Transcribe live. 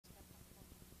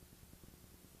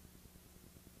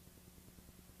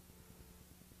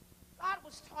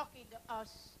was talking to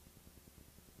us,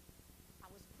 I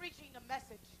was preaching a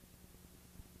message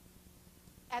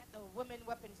at the Women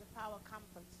Weapons of Power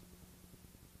conference.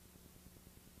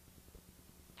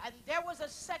 And there was a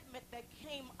segment that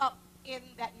came up in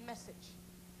that message.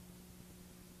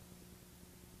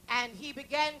 And he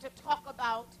began to talk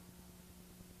about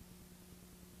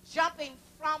jumping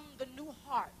from the new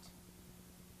heart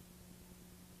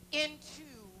into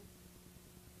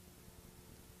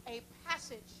a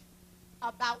passage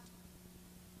about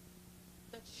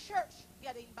the church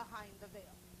getting behind the veil.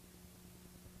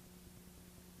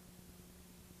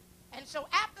 And so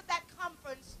after that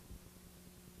conference,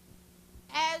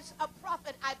 as a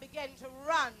prophet, I began to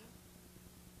run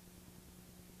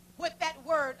with that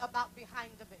word about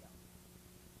behind the veil.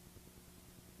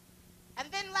 And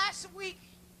then last week,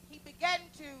 he began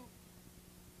to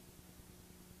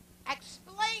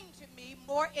explain to me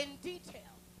more in detail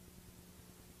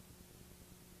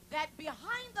that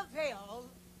behind the veil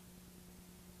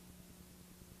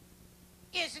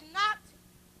is not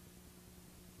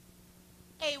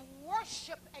a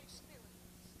worship experience,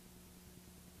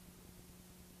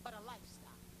 but a lifestyle.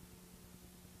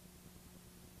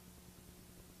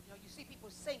 You know, you see people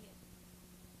sing it.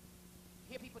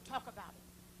 You hear people talk about it.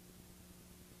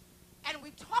 And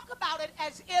we talk about it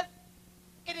as if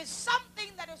it is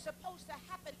something that is supposed to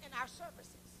happen in our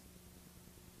services,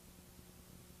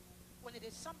 when it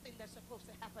is something that's supposed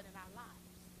to happen in our lives.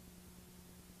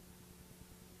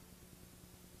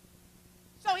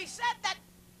 So he said that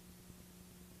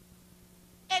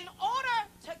in order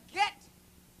to get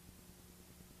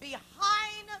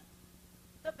behind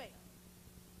the veil,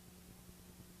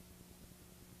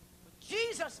 when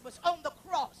Jesus was on the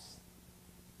cross,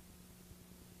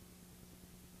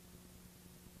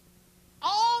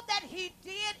 all that he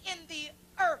did in the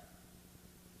earth,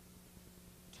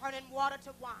 turning water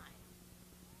to wine,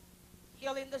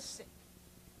 healing the sick,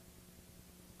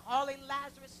 calling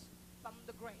Lazarus from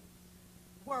the grave,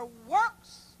 were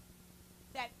works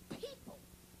that people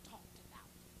talked about.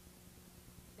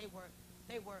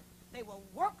 They were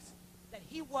works that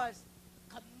he was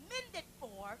commended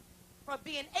for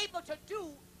being able to do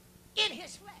in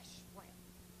his flesh realm.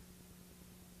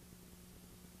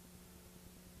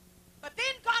 But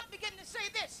then God began to say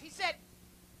this. He said,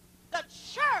 the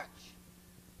church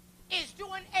is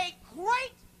doing a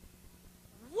great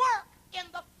work in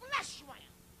the flesh realm.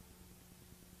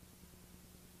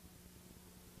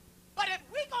 But if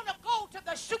we're going to go to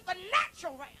the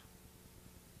supernatural realm,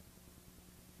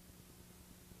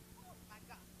 oh my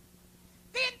God,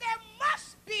 then there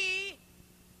must be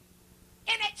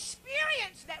an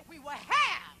experience that we will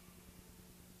have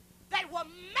that will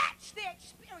match the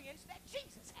experience that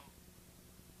Jesus had.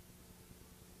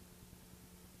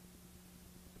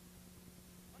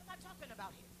 What am I talking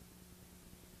about here?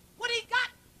 When he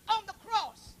got on the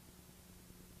cross,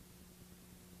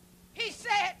 he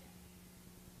said,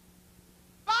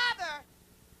 Father,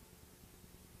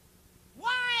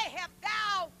 why have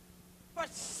thou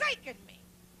forsaken me?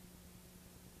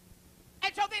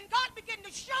 And so then God began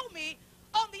to show me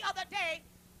on the other day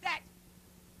that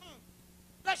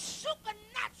the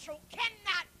supernatural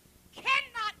cannot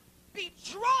be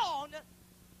drawn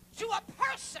to a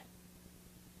person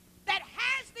that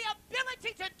has the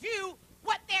ability to do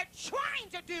what they're trying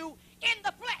to do in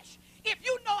the flesh. If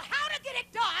you know how to get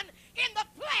it done in the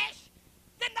flesh,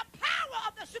 then the power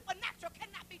of the supernatural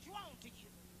cannot be drawn to you.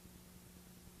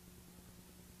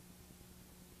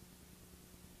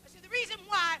 See, the reason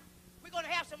why we're going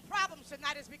to have some problems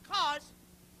tonight is because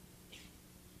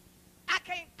I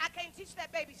can't teach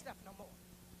that baby stuff no more.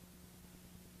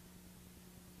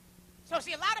 So,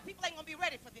 see, a lot of people ain't going to be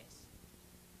ready for this.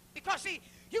 Because, see,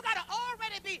 you got to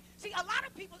already be, see, a lot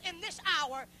of people in this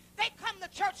hour, they come to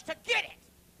church to get it.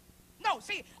 No,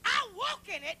 see, I walk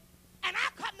in it, and I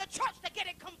come to church to get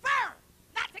it confirmed,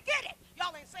 not to get it.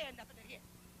 Y'all ain't saying nothing in here.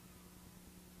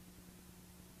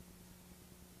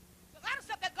 There's a lot of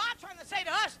stuff that God's trying to say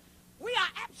to us, we are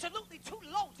absolutely too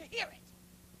low to hear it.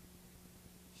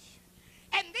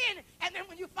 And then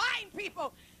when you find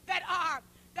people that are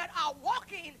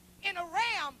walking in a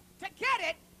realm to get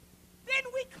it, then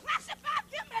we classify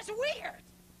them as weird.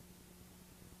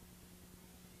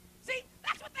 See,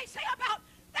 that's what they say about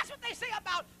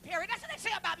Perry. That's what they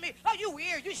say about me. Oh, you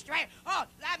weird, you strange. Oh,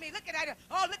 I mean, look at that.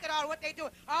 Oh, look at all what they do.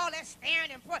 Oh, that's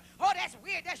staring and point. Oh, that's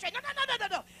weird. That's strange.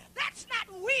 No. That's not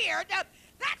weird.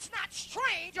 That's not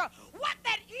strange. What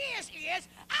that is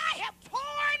I have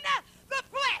torn the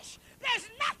flesh. There's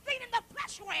nothing in the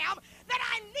flesh realm that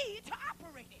I need to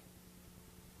operate in.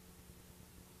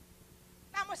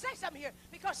 Now, I'm going to say something here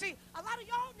because, see, a lot of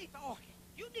y'all need the organ.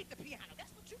 You need the piano.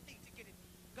 That's what you need to get it.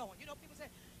 going. You know, people say,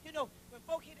 you know, when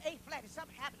folk hit A flat,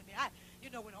 something happened to me.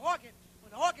 When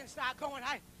the organ start going,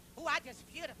 I just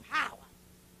feel the power.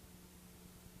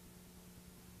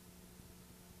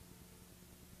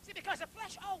 See, because the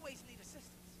flesh always needs assistance.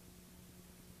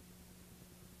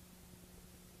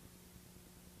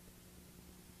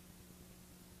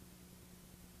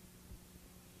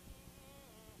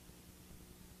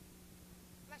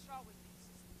 Flesh always needs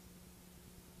assistance.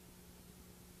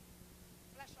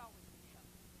 Flesh always needs help.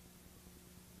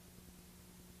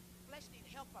 Flesh needs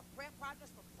help from prayer partners,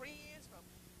 from friends, from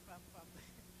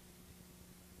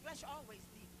flesh always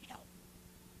needs help.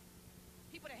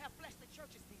 People that have fleshly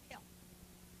churches need help.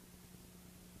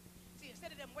 See,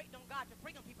 instead of them waiting on God to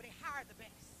bring them people, they hire the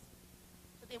best.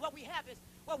 So then what we have is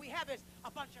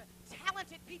a bunch of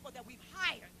talented people that we've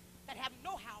hired that have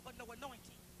know-how but no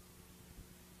anointing.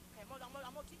 Okay, I'm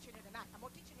going to teach you here tonight. I'm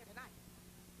going to teach you here tonight.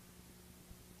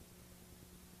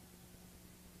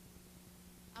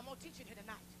 I'm going to teach you here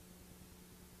tonight.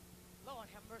 Lord,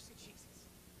 have mercy, Jesus.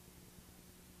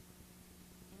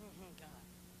 God.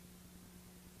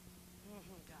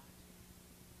 God.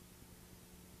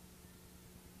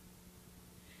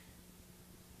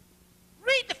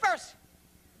 Read the first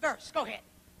verse. Go ahead.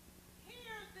 Hear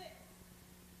this,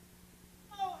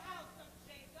 O house of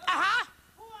Jacob,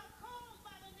 who are called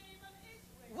by the name of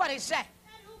Israel. What is that?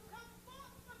 And who come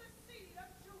forth from the seed of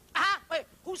Judah. Wait,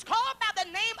 who's called by the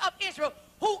name of Israel,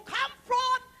 who come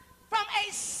forth from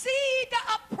a seed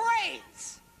of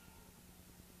praise.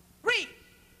 Read.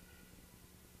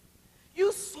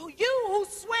 You who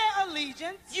swear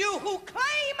allegiance. You who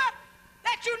claim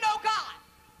that you know God.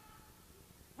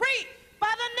 Read.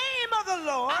 By the name of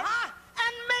the Lord.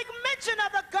 And make mention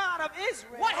of the God of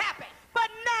Israel. What happened? But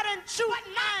not in truth But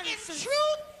not in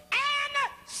truth and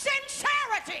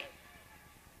sincerity.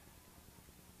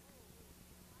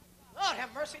 Lord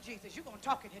have mercy, Jesus. You're going to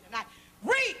talk in here tonight.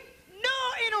 Read.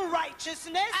 Nor in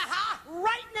righteousness,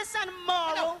 rightness and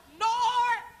moral. Nor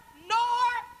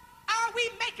are we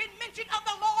making mention of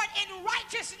the Lord in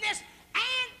righteousness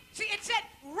and, see, it said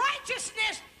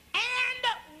righteousness and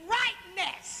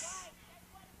rightness.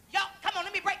 Yo, come on,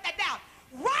 let me break that down.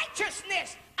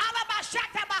 Righteousness, and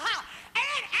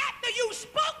after you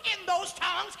spoke in those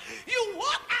tongues, you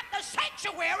walk out the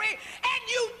sanctuary and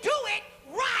you do it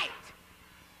right.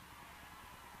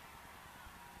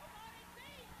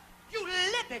 You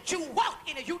live it, you walk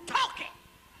in it, you talk it.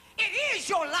 It is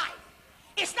your life.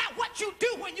 It's not what you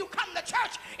do when you come to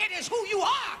church. It is who you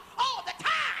are all the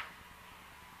time.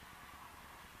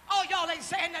 Oh, y'all ain't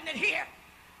saying nothing here.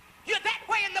 You're that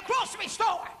way in the grocery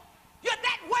store. You're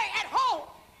that way at home.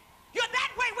 You're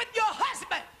that way with your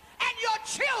husband and your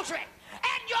children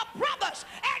and your brothers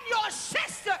and your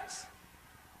sisters.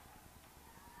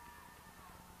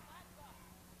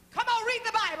 Come on, read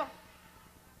the Bible.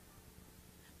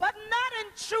 But not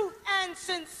in truth and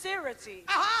sincerity,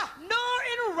 nor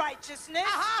in righteousness,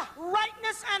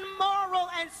 rightness and moral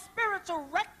and spiritual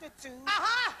rectitude,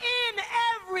 in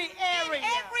every area. In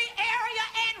every area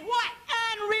and what?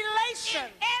 And relation.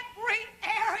 In every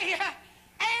area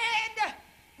and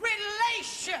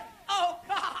relation. Oh,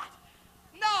 God.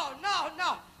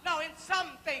 No, in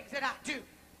some things that I do.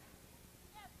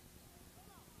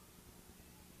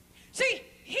 See,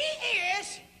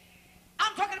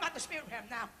 I'm talking about the spirit realm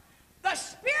now. The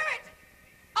spirit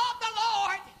of the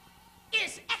Lord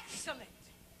is excellent.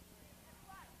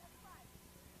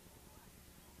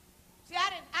 See, I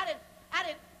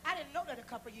didn't know that a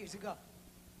couple years ago.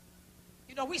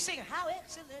 You know, we sing, how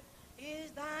excellent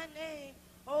is thy name,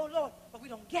 oh Lord, but we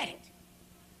don't get it.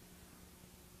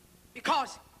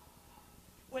 Because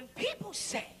when people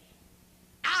say,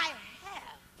 I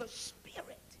have the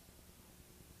spirit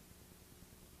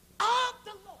of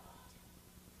the Lord,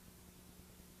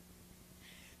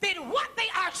 then what they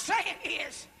are saying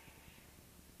is,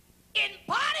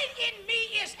 embodied in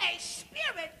me is a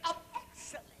spirit of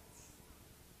excellence.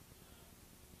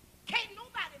 Can't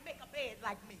nobody make a bed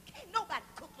like me. Can't nobody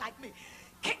cook like me.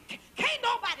 Can't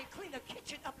nobody clean a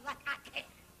kitchen up like I can.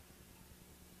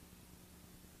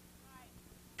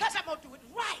 Because I'm going to do it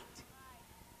right.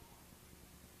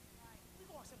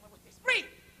 We're going somewhere with this. Read.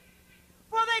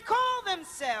 For they call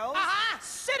themselves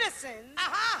citizens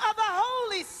of the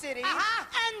holy city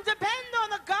and depend on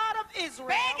the God of Israel.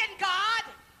 Begging God.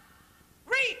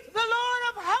 Read. The Lord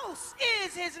of hosts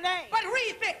is his name. But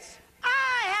read this.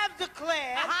 I have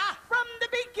declared from the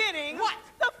beginning what?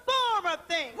 The former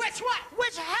things. Which what?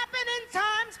 Which happened in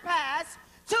times past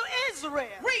to Israel.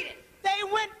 Read it. They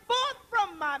went forth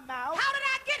from my mouth. How did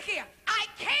I get here? I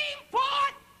came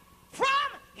forth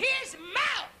from his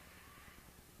mouth.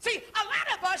 See, a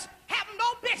lot of us have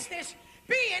no business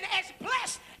being as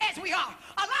blessed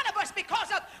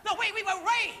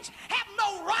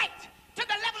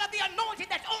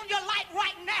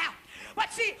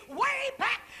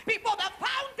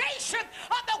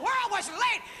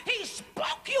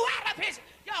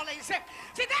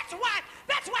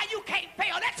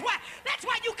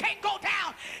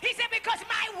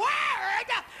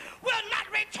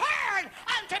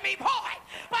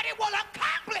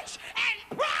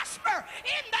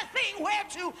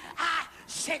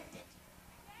ascended.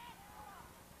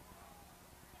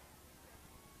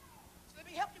 So let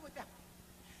me help you with that one.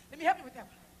 Let me help you with that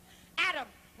one. Adam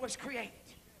was created.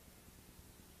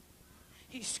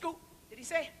 He scooped, did he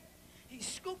say? He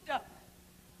scooped up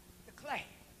the clay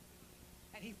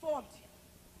and he formed him.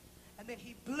 And then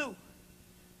he blew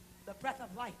the breath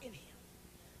of life in him.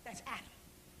 That's Adam,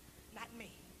 not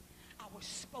me. I was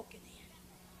spoken in.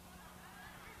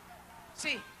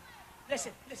 See,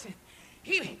 listen.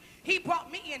 He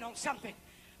brought me in on something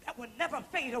that will never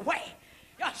fade away.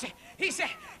 Y'all see, he said,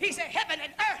 heaven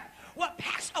and earth will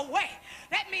pass away.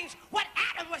 That means what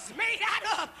Adam was made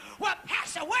out of will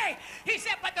pass away. He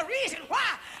said, but the reason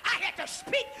why I had to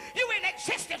speak you in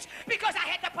existence because I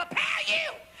had to prepare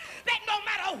you that no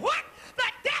matter what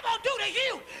the devil do to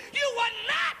you, you will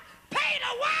not fade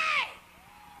away.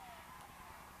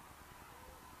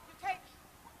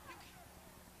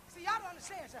 See, y'all don't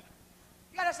understand something.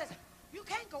 You gotta understand something. You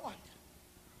can't go under.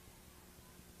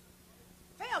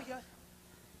 Failure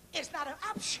is not an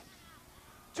option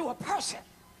to a person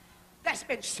that's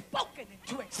been spoken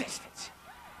into existence.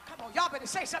 Come on, y'all better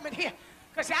say something here,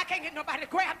 because I can't get nobody to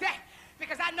grab that,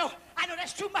 because I know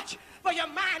that's too much for your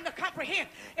mind to comprehend.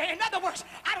 In other words,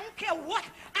 I don't care what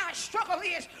our struggle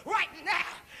is right now.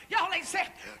 Y'all ain't said,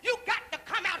 you got to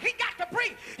come out. He got to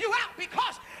bring you out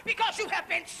because you have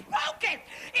been spoken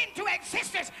into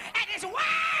existence. And his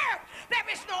word, there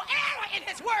is no error in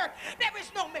his word. There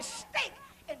is no mistake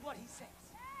in what he says.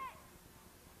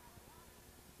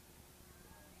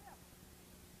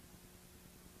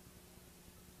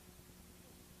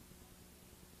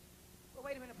 Well,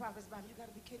 wait a minute, Prophet Bynum. You got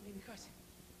to be kidding me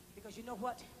because you know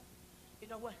what? You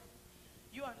know what?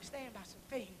 You understand about some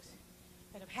things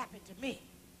that have happened to me.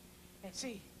 And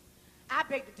see, I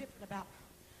beg to differ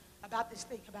about this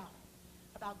thing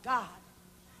about God.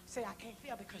 Say I can't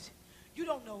fail because you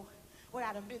don't know what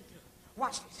I've been through.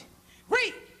 Watch this.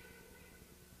 Read.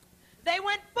 They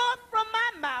went forth from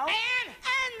my mouth,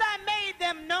 and I made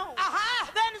them known.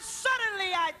 Then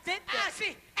suddenly I did this. I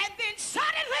see. And then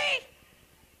suddenly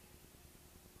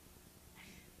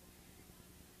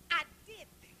I did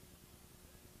them.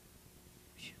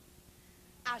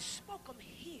 I spoke them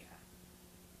here.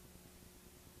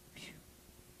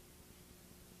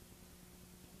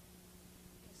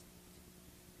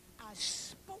 I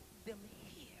spoke them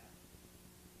here.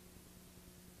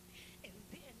 And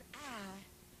then I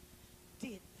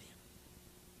did them.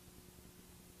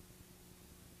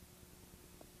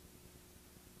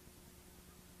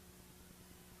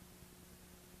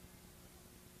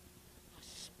 I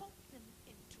spoke them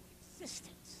into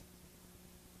existence.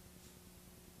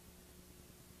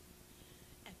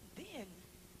 And then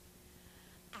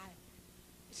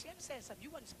see, understand something. You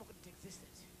wasn't spoken into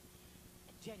existence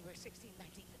in January 16,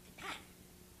 1959.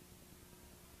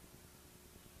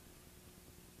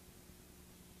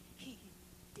 He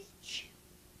did you.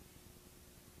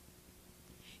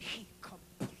 He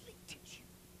completed you.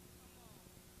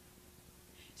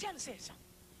 See, understand something.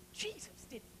 Jesus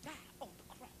didn't die on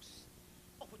the cross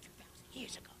over 2,000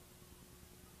 years ago.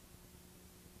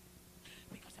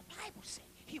 Because the Bible said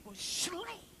he was slain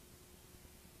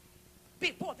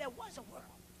before there was a world.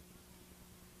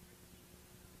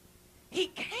 He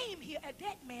came here a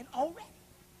dead man already.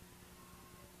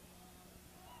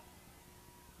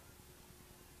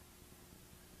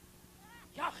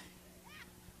 Y'all,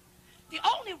 the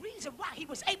only reason why he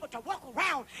was able to walk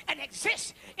around and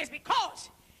exist is because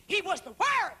he was the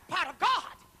word part of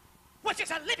God, which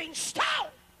is a living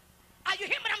stone. Are you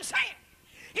hearing what I'm saying?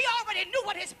 He already knew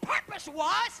what his purpose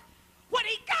was when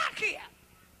he got here.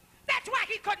 That's why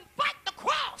he couldn't fight the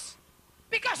cross,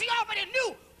 because he already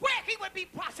knew where he would be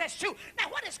processed to. Now,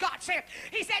 what does God say?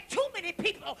 He said, too many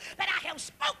people that I have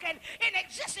spoken in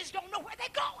existence don't know where they're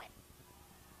going.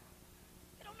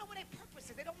 They don't know what their purpose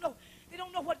is. They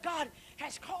don't know what God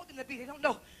has called them to be. They don't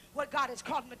know what God has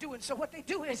called them to do. And so what they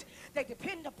do is they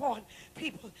depend upon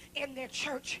people in their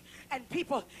church and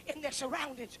people in their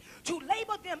surroundings to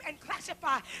label them and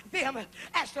classify them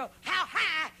as to how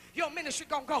high your ministry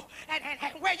gonna go and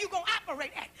where you gonna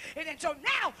operate at. And so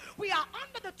now we are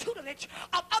under the tutelage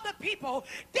of other people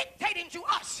dictating to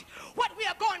us what we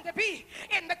are going to be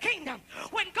in the kingdom,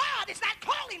 when God is not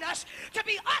calling us to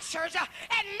be ushers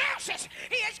and nurses.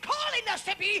 He is calling us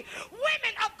to be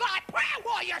women of God, prayer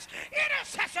warriors,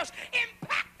 intercessors,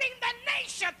 impacting the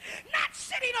nation, not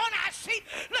sitting on our seat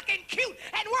looking cute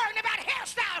and worrying about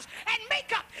hairstyles and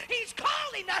makeup. He's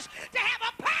calling us to have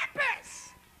a purpose.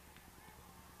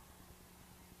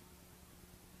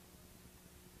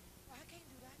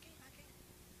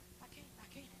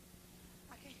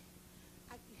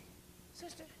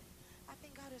 Sister, I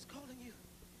think God is calling you.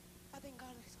 I think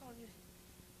God is calling you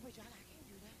Wait, John, I can't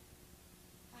do that.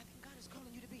 I think God is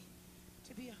calling you to be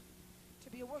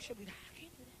a worship leader. I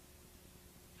can't do that.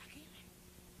 I can't.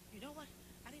 You know what?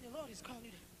 I think the Lord is calling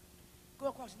you to go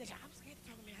across the nation. I'm scared to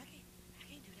talk to me. I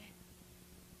can't do that.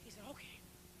 He said, okay.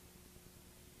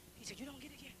 He said, you don't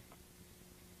get it yet?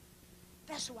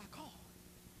 That's who I call.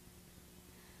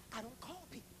 I don't call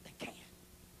people that can.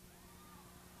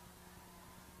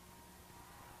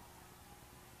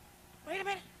 Wait a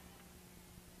minute.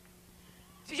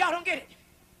 See, y'all don't get it.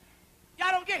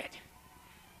 Y'all don't get it.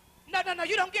 No,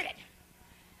 you don't get it.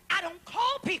 I don't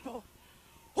call people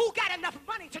who got enough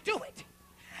money to do it.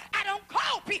 I don't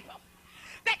call people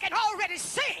that can already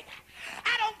sing.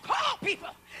 I don't call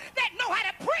people that know how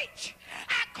to preach.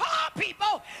 I call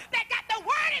people that got the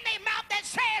word in their mouth that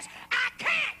says, I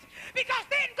can't. Because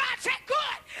then God said,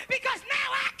 good, because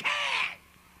now I can.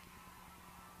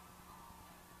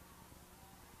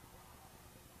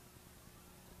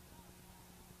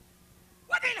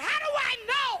 Well, then how do I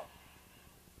know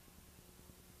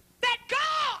that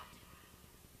God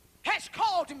has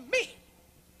called me?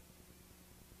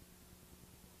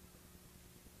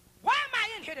 Why am I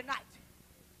in here tonight?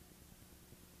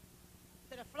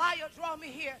 Did a flyer draw me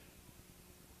here?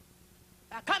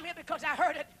 I come here because I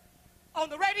heard it on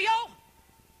the radio?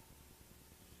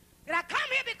 Did I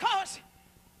come here because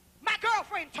my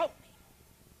girlfriend told me?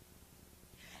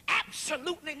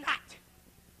 Absolutely not.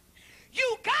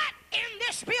 You got in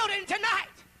this building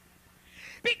tonight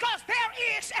because there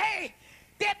is a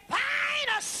divine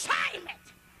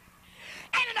assignment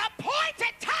and an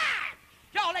appointed time.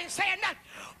 Y'all ain't saying nothing.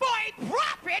 For a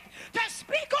prophet to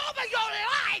speak over your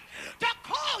life, to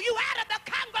call you out of the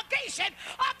congregation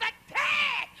of the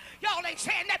dead. Y'all ain't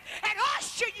saying that. And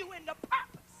usher you into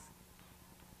purpose.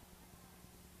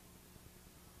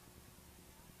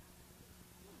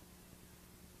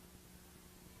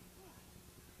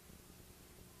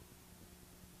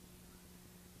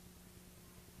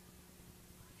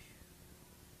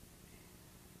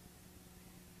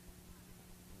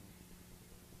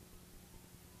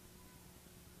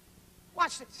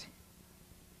 Watch this.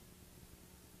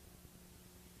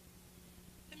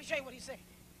 Let me show you what he said.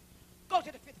 Go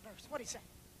to the 5th verse. What he said.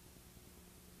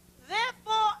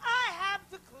 Therefore I have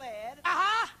declared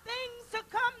things to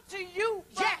come to you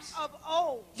from of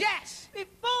old. Yes.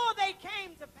 Before they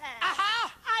came to pass.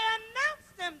 I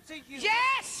announced them to you.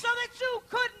 Yes. So that you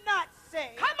could not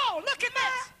say. Come on, look at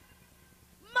this.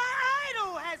 My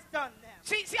idol has done them.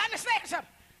 See, understand something.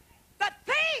 The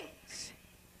things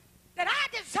that I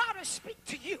desire to speak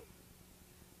to you,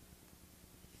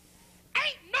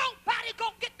 ain't nobody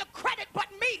gonna get the credit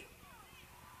but me.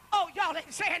 Oh, y'all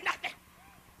ain't saying nothing.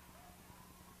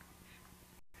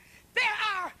 There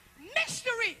are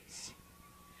mysteries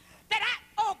that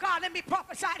oh God, let me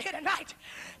prophesy here tonight.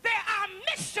 There are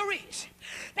mysteries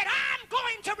that I'm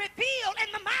going to reveal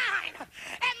in the mind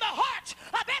and the heart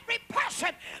of every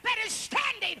person that is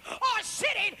standing or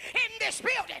sitting in this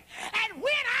building. And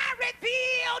when I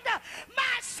revealed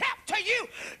myself to you,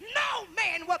 no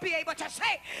man will be able to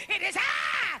say, it is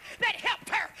I that helped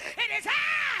her. It is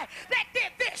I that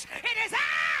did this. It is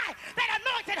I that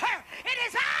anointed her. It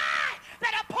is I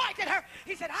that appointed her.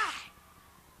 He said, I.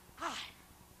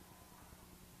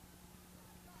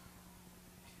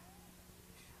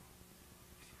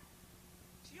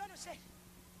 You understand?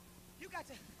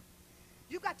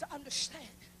 You got to understand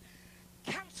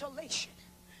cancellation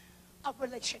of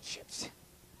relationships.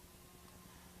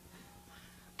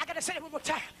 I got to say it one more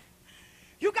time.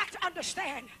 You got to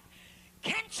understand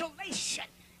cancellation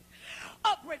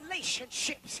of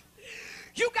relationships.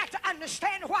 You got to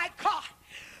understand why God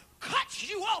cuts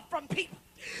you off from people.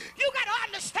 You got to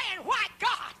understand why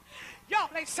God,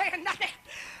 y'all ain't saying nothing,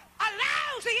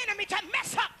 allows the enemy to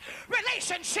mess up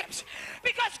relationships,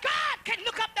 because God can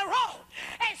look up the road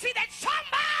and see that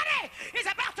somebody is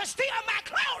about to steal my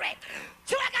glory.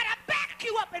 So I got to back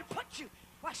you up and put you.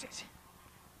 Watch this.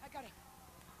 I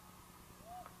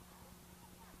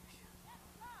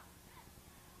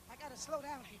got to slow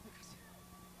down here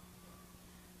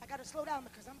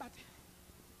because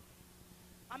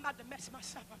I'm about to mess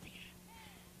myself up here.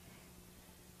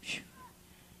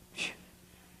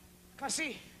 Because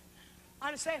see,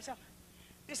 understand something.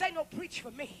 This ain't no preach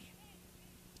for me.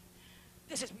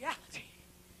 This is reality.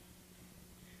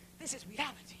 This is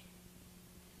reality.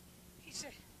 He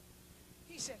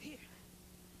said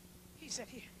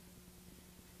here.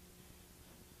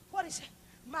 What is it?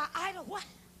 My idol, what?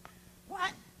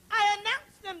 What? I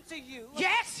announced them to you.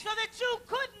 Yes. So that you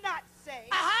could not say,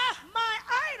 my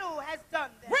idol has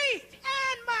done them. Read.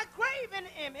 And my graven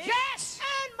image. Yes.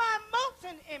 And my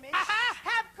molten image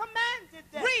have commanded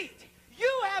them. Read.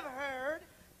 You have heard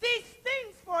these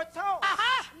things for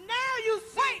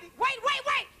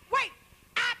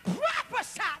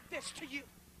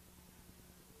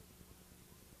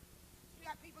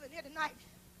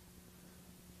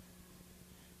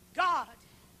God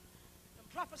and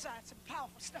prophesied some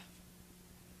powerful stuff.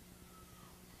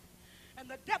 And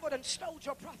the devil done stole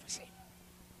your prophecy.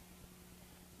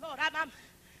 Lord, I'm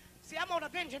on a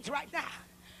vengeance right now.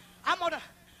 I'm on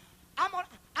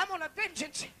a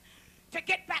vengeance to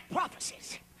get back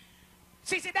prophecies.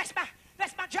 See, that's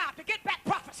my job, to get back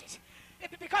prophecies.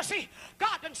 Because, see,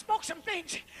 God done spoke some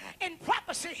things in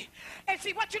prophecy. And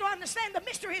see, what you don't understand, the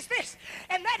mystery is this.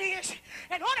 And that is,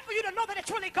 in order for you to know that it's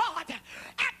really God,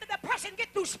 after the person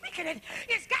get through speaking it,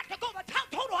 it's got to go the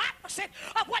total opposite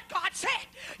of what God said.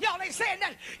 Y'all ain't saying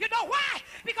that. You know why?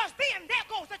 Because then there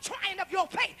goes the trying of your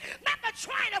faith. Not the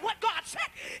trying of what God said.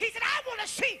 He said, I want to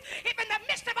see if in the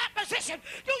midst of opposition,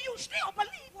 do you still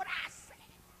believe what I said?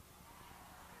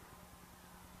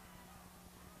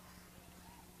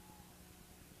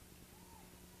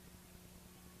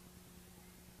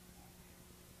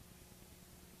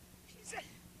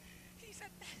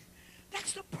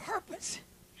 That's the purpose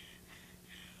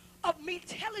of me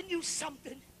telling you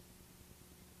something.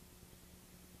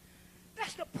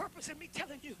 That's the purpose of me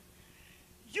telling you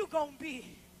you're going to be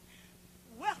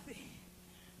wealthy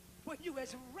when you're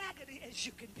as raggedy as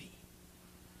you can be.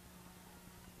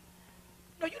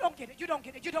 No, you don't get it. You don't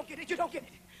get it. You don't get it. You don't get it.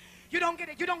 You don't get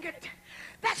it. You don't get it.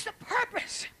 That's the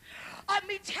purpose of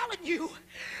me telling you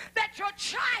that your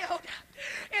child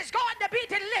is going to be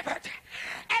delivered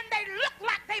and they look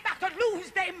like they about to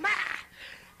lose their mind.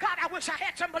 God, I wish I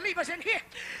had some believers in here.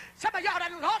 Some of y'all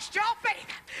done lost your faith.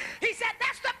 He said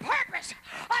that's the purpose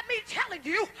of me telling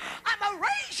you I'm going to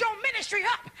raise your ministry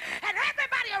up and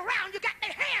everybody around you got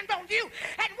their hand on you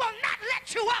and will not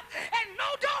let you up and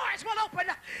no doors will open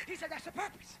up. He said that's the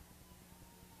purpose.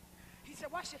 He said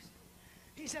watch this.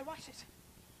 He said watch this.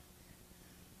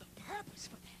 The purpose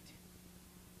for that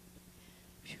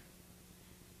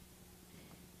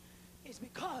is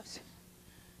because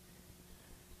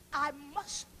I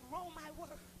must throw my word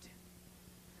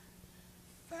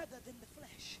further than the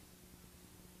flesh.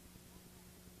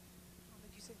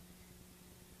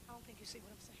 I don't think you see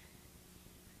what I'm saying.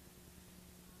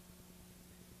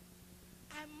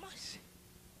 I must.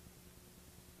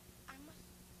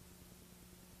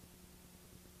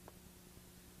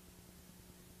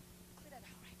 Clear that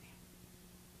out right there.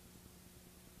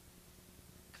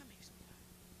 Come here, sweetheart.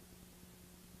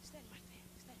 Stand right there.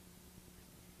 Stand.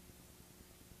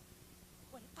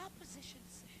 When opposition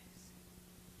says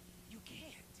you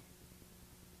can't,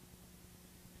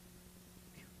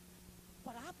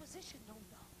 what opposition don't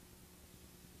know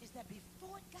is that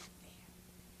before it got there,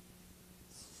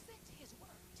 sent his word.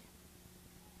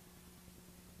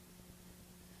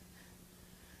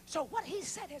 So what he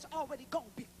said has already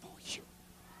gone before you.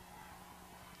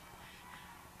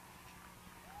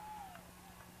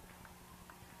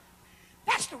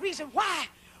 That's the reason why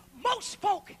most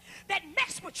folk that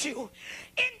mess with you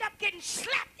end up getting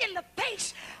slapped in the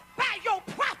face by your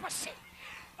prophecy.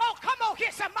 Oh, come on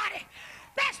here, somebody.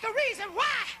 That's the reason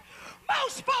why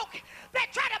most folk that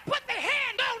try to put their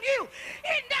hand on you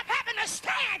end up having to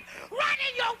stand right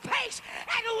in your face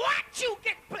and watch you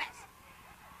get blessed.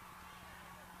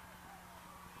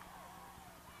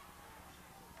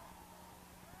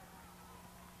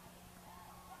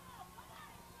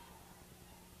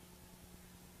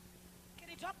 Can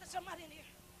he talk to somebody in here?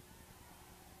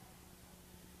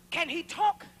 Can he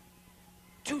talk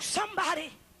to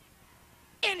somebody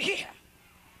in here?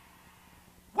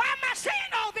 Why am I saying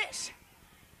all this?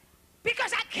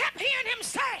 Because I kept hearing him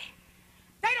say,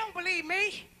 they don't believe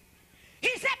me.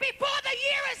 He said, before the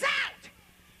year is out,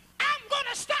 I'm going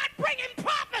to start bringing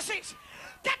prophecies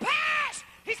to pass.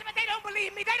 He said, but they don't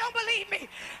believe me. They don't believe me.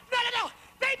 No.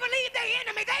 They believe their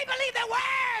enemy. They believe the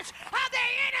words of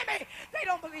their enemy. They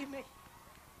don't believe me.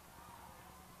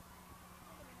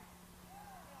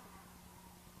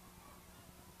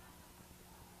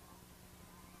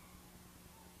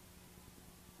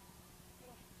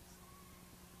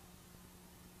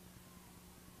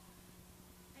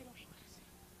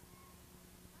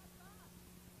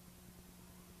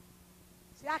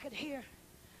 See, I could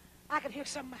hear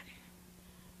somebody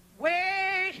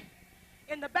way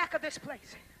in the back of this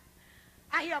place.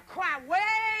 I hear a cry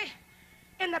way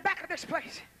in the back of this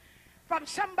place from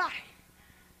somebody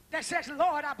that says,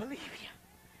 Lord, I believe you.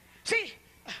 See,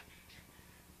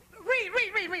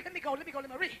 read. Let me go,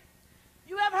 read.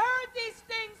 You have heard these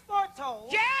things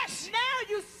foretold. Yes. Now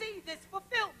you see this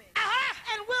fulfillment.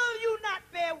 Uh-huh. And will you not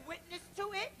bear witness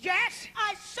to it? Yes.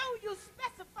 I show you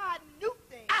specified new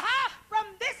things. Uh-huh. From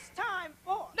this time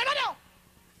forth. No.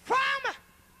 From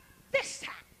this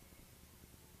time.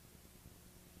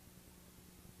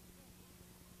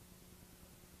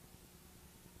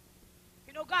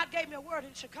 You know, God gave me a word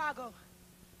in Chicago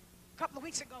a couple of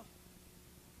weeks ago.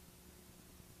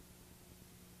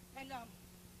 And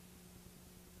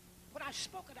when I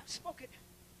spoke it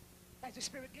as the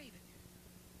Spirit gave it.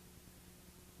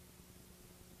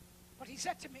 But he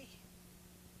said to me,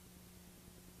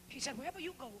 he said, wherever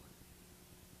you go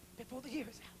before the year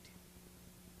is out,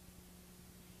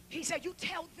 he said, you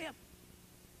tell them,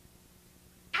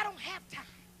 I don't have time.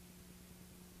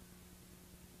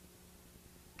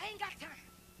 I ain't got time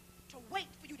to wait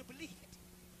for you to believe it.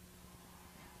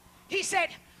 He said,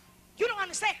 you don't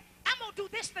understand. I'm going to do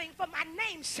this thing for my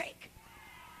name's sake.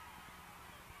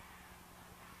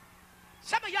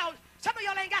 Some of y'all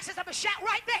ain't got sense of a shout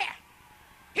right there.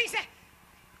 He said,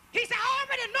 I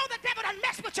already know the devil done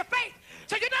messed with your faith.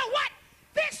 So you know what?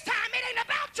 This time it ain't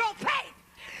about your faith.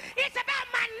 It's about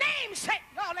my name's sake.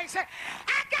 Y'all ain't saying,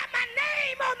 I got my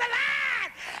name on the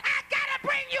line. I got to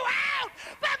bring you out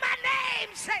for my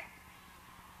name's sake.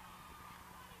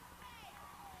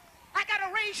 I got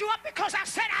to raise you up because I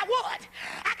said I would.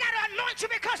 I got to anoint you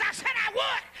because I said I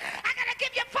would. I got to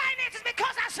give you finances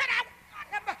because I said I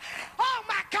would. Oh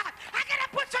my God. I got to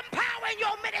put some power in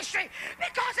your ministry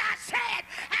because I said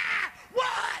I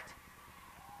would.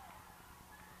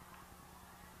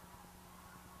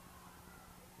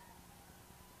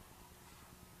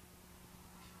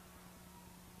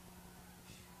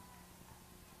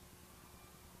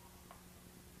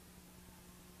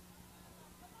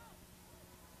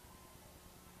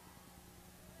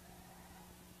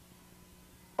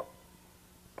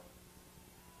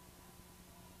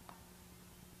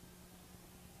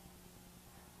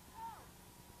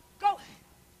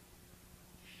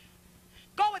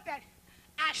 Go with that.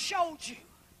 I showed you.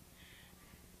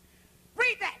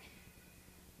 Read that.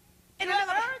 You have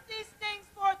heard these things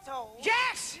foretold.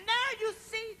 Yes. Now you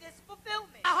see this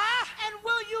fulfillment. Uh-huh. And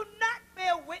will you not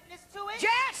bear witness to it?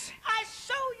 Yes. I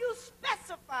show you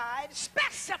specified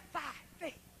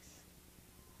things.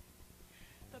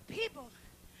 The people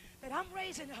that I'm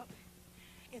raising up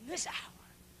in this hour,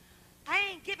 I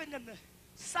ain't giving them the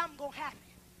something gonna happen.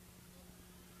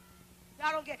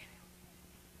 Y'all don't get it.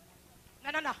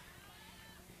 No.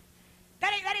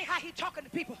 That ain't how he talking to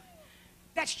people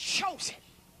that's chosen.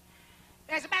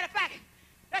 As a matter of fact,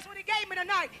 that's what he gave me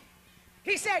tonight.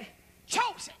 He said,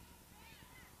 chosen.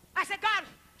 I said, God,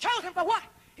 chosen for what?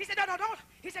 He said, no, don't.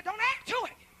 He said, don't add to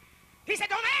it. He said,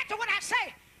 don't add to what I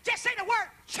say. Just say the word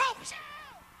chosen.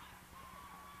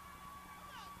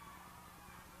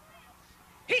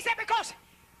 He said, because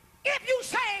if you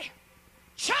say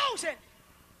chosen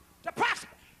to prosper,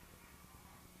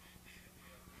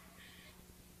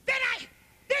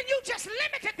 then you just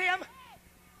limited them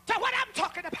to what I'm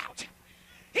talking about.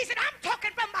 He said, I'm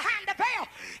talking from behind the veil.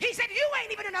 He said, you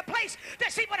ain't even in a place to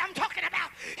see what I'm talking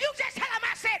about. You just tell him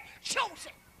I said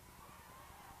chosen.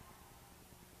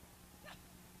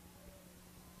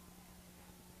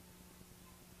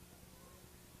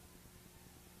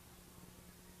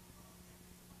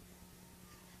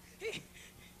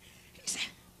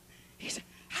 He said,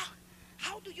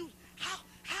 how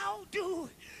do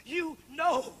you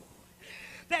know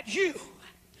that you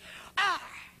are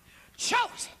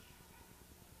chosen?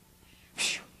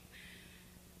 Whew.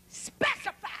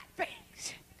 Specify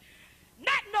things.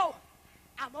 Not know,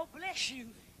 I'm going to bless you.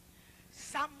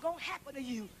 Something going to happen to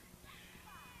you.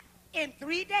 In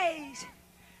 3 days,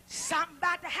 something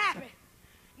about to happen.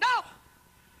 No.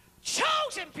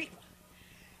 Chosen people.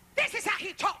 This is how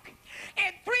he talk.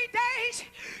 In 3 days,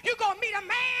 you're going to meet a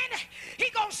man. He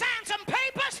going to sign some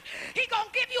papers. He going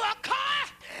to give you a car.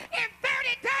 In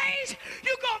 30 days,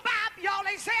 you're going to buy. Y'all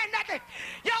ain't saying nothing.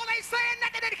 Y'all ain't saying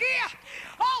nothing in here.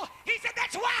 Oh, he said,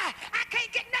 that's why I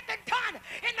can't get nothing done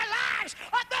in the lives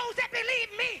of those that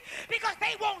believe me, because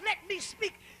they won't let me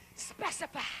speak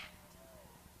specified.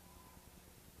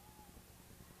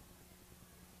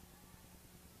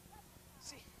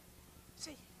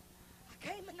 See, I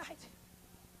came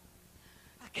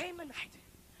tonight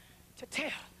to tell.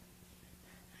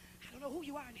 I don't know who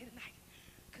you are in here tonight,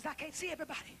 because I can't see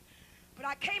everybody. But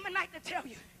I came tonight to tell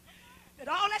you that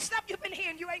all that stuff you've been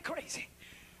hearing, you ain't crazy.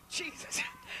 Jesus.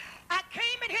 I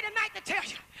came in here tonight to tell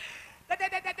you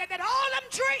that all them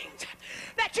dreams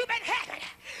that you've been having,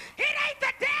 it ain't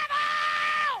the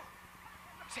devil.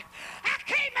 I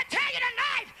came to tell you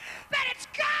tonight that it's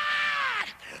God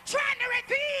trying to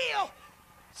reveal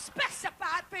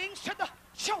specified things to the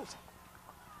chosen.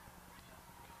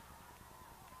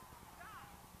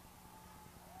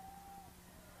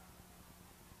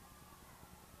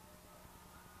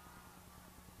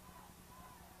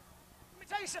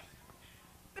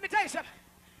 Let me tell you something.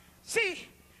 See,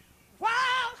 while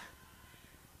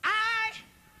I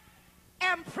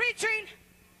am preaching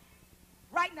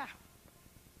right now,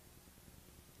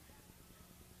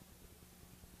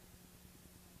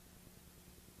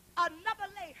 another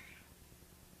layer,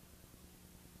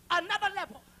 another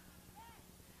level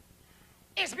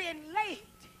is being laid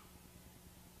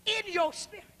in your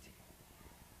spirit.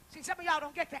 See, some of y'all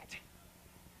don't get that.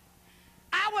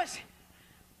 I was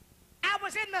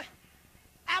in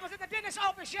the dentist's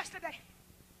office yesterday,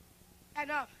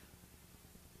 and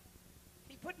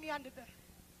he put me under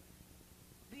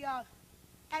the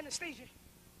anesthesia,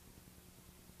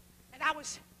 and I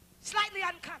was slightly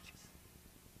unconscious.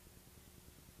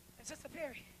 And Sister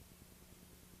Perry,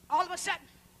 all of a sudden,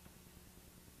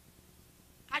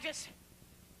 I just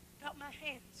felt my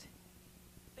hands.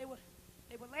 They were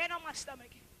laying on my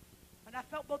stomach, and I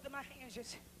felt both of my hands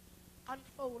just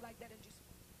unfold like that and just,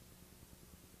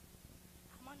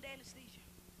 I'm under anesthesia.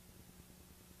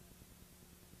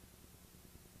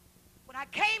 When I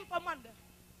came from under,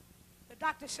 the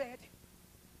doctor said,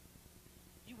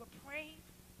 you were praying,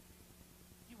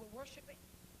 you were worshiping.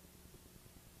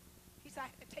 He said, I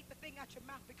had to take the thing out your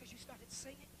mouth because you started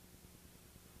singing.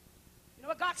 You know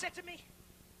what God said to me?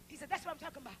 He said, that's what I'm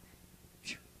talking about.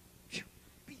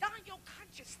 Beyond your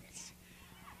consciousness.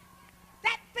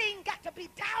 That thing got to be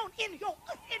down in your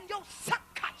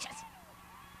subconscious.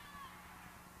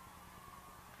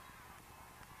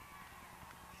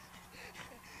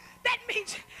 That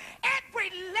means every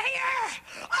layer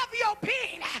of your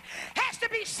being has to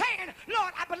be saying,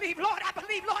 Lord, I believe, Lord, I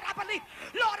believe, Lord, I believe,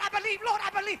 Lord, I believe, Lord, I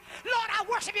believe, Lord, I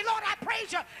worship you, Lord, I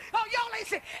praise you. Oh, y'all ain't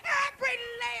saying every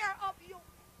layer of your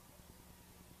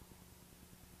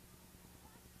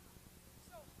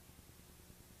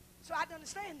So I didn't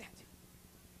understand that.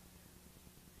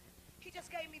 He just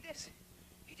gave me this.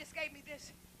 He just gave me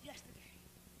this yesterday.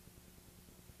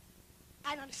 I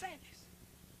didn't understand this.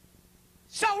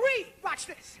 So read. Watch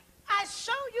this. I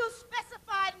show you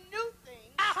specified new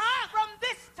things from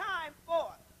this time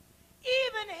forth,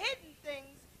 even hidden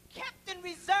things kept in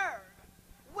reserve,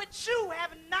 which you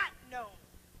have not known.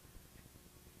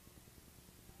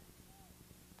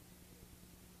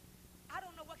 I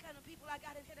don't know what kind of people I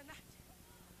got in here tonight.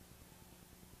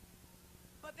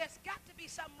 But there's got to be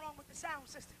something wrong with the sound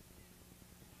system.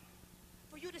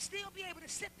 For you to still be able to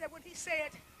sit there when he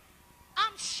said,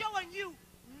 I'm showing you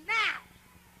now.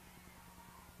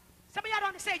 Some of y'all don't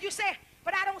understand. You say,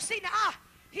 but I don't see now.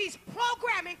 He's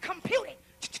programming, computing.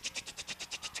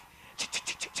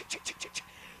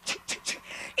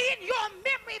 In your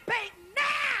memory bank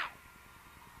now.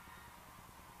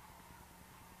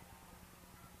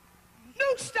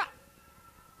 New stuff.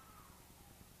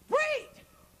 Read.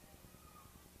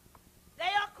 They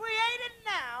are created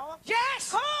now,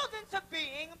 yes, called into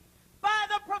being by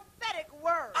the prophetic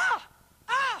word.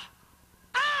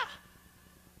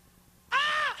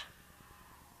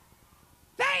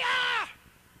 They are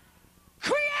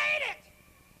created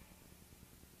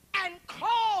and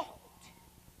called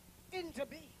into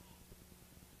being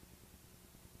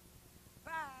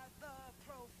by the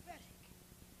prophetic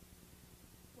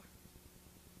word.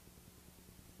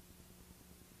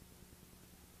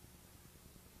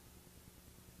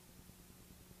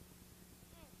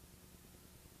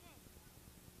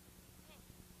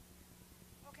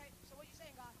 Okay, so what are you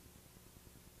saying, God?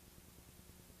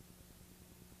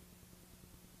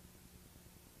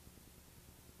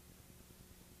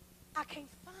 I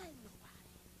can't find nobody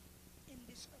in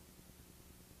this earth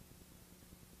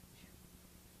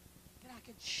that I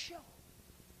can show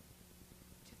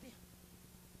to them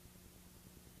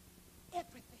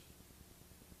everything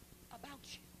about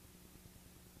you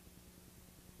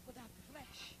without the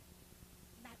flesh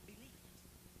not believing it.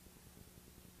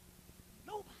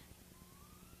 Nobody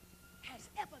has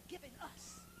ever given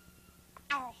us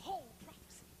our whole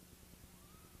prophecy.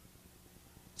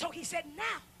 So he said,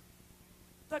 now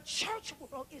the church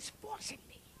world is forcing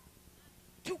me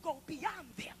to go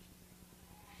beyond them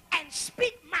and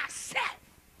speak myself.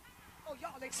 Oh,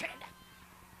 y'all ain't saying that.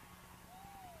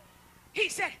 He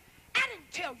said, I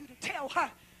didn't tell you to tell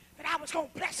her that I was going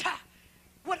to bless her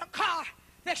with a car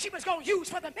that she was going to use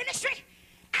for the ministry.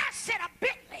 I said a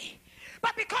Bentley.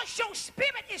 But because your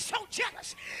spirit is so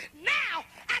jealous, now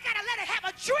I got to let her have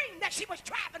a dream that she was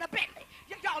driving a Bentley.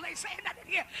 Y'all ain't saying nothing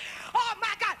here. Oh,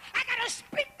 my God. I got to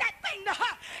speak that thing to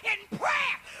her in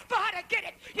prayer for her to get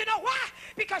it. You know why?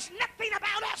 Because nothing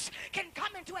about us can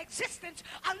come into existence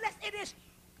unless it is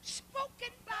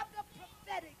spoken by the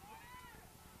prophetic.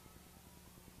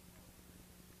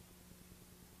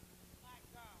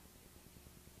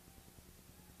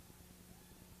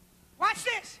 Watch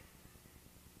this.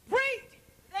 Read.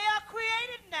 They are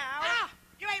created now.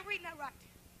 You ain't reading that right.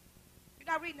 You're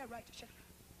not reading that right, Tasha.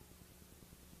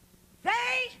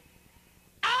 They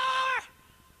are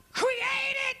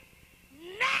created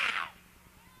now.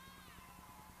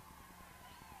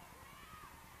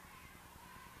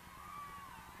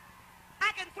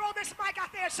 throw this mic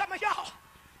out there, some of y'all.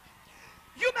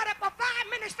 You better for 5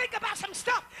 minutes think about some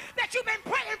stuff that you've been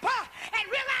praying for and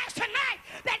realize tonight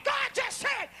that God just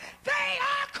said they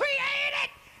are created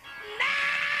now.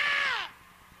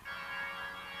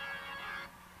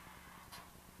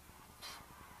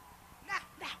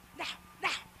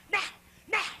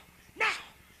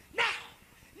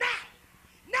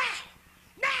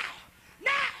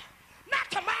 Not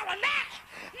tomorrow, now.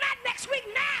 Not next week,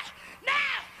 now.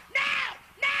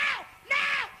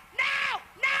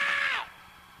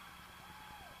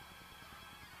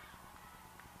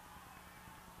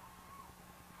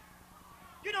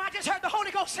 You know, I just heard the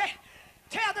Holy Ghost say,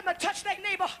 tell them to touch their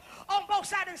neighbor on both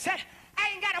sides and say, I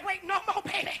ain't got to wait no more,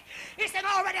 baby. It's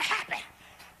already happened.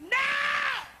 Now!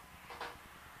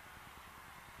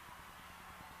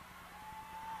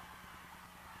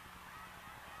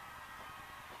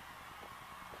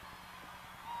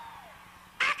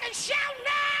 I can shout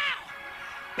now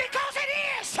because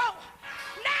it is so.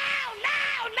 Now,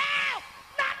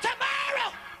 not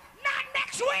tomorrow, not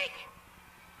next week.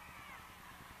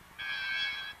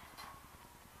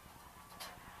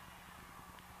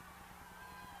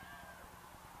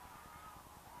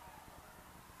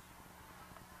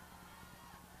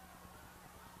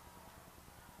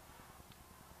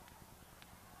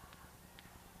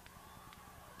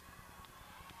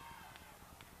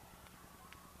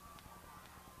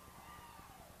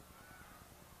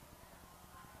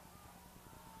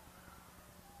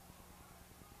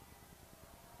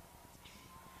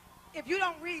 If you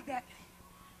don't read that,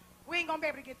 we ain't going to be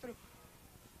able to get through.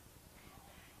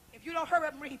 If you don't hurry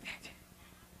up and read that,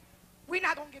 we're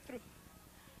not going to get through.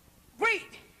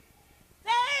 Read.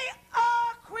 They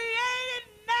are created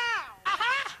now,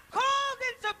 called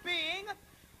into being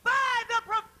by the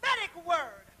prophetic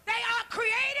word. They are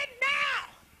created now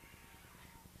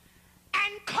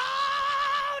and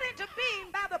called into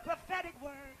being by the prophetic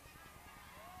word.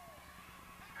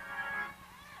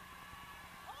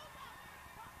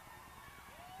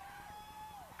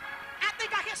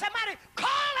 Somebody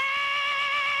calling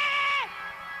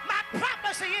my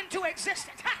prophecy into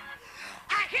existence.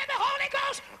 I hear the Holy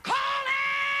Ghost calling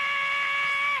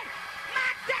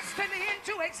my destiny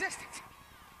into existence.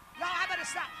 Y'all, I better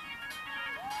stop.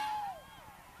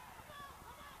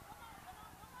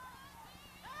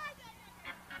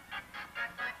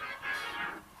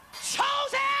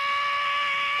 Chosen!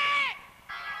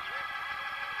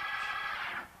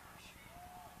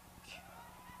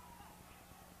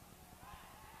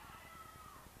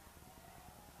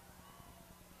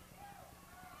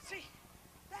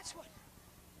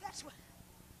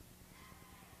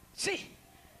 See,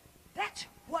 that's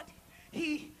what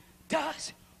he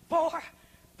does for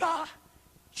the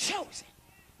chosen.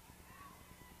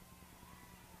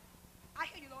 I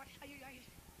hear you, Lord. I hear you.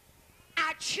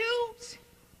 I choose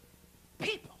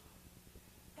people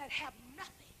that have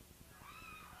nothing.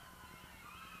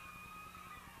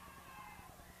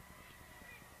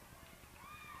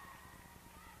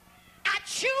 I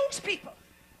choose people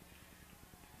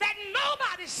that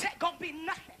nobody's said gonna be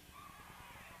nothing.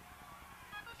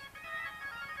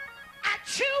 I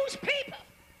choose people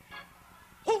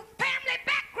whose family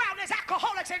background is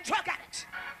alcoholics and drug addicts.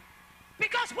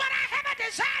 Because what I have a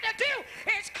desire to do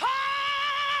is call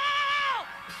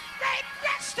their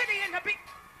destiny into being.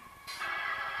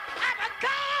 I'm a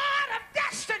God of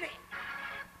destiny.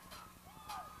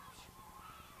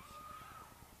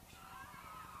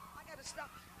 I gotta stop.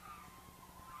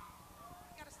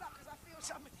 I gotta stop because I feel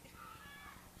something here.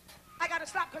 I gotta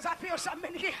stop because I feel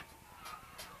something in here.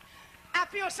 I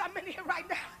feel something in here right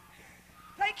now.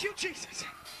 Thank you, Jesus.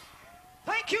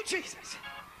 Thank you, Jesus.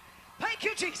 Thank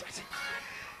you, Jesus.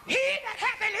 He that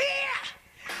hath an ear,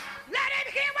 let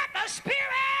him hear what the Spirit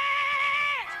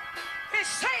is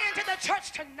saying to the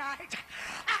church tonight.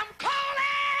 I'm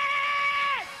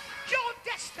calling your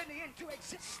destiny into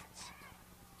existence.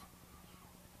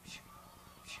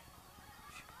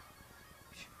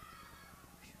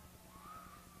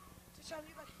 To tell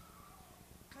anybody,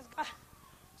 because God,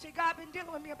 see, God been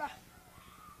dealing with me about,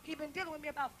 he been dealing with me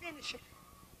about finishing.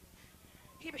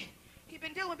 He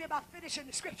been dealing with me about finishing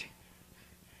the scripture.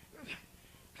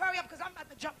 Hurry up, because I'm about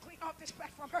to jump clean off this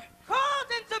platform. Called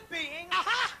into being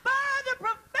by the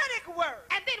prophetic word.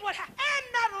 And then what happened? And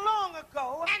not long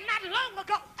ago. And not long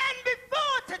ago. And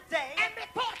before today. And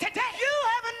before today. You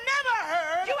have never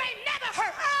heard. You ain't never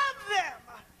heard of them.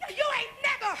 You ain't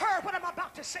never heard what I'm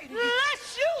about to say to you.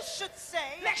 Lest you should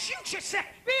say. Lest you should say.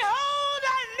 Behold,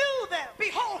 I knew them.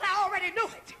 Behold, I already knew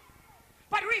it.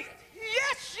 But read it.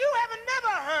 Yes, you have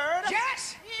never heard.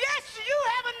 Yes. Yes, you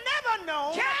have never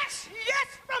known. Yes. Yes,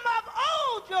 from of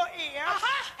old your ear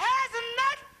has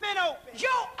not been opened.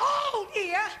 Your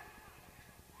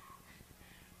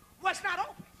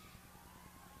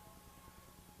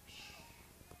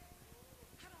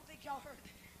y'all heard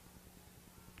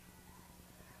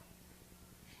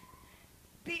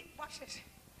that. Watch this.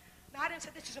 Now, I didn't say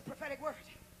this is a prophetic word.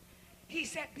 He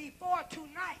said, before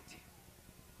tonight,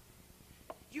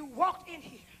 you walked in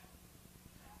here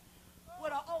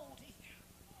with an old ear.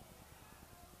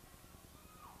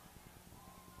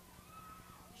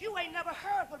 You ain't never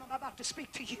heard what I'm about to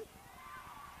speak to you.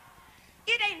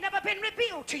 It ain't never been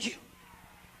revealed to you.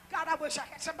 God, I wish I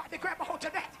had somebody to grab a hold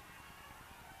of that.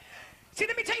 See,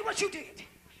 let me tell you what you did.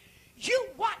 You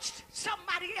watched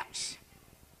somebody else.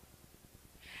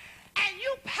 And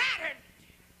you patterned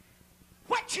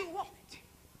what you wanted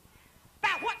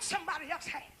by what somebody else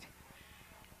had.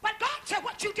 But God said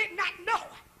what you did not know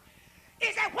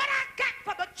is that what I got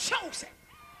for the chosen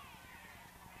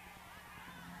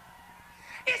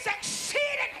is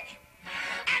exceedingly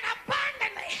and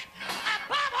abundantly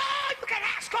above all you can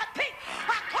ask or think,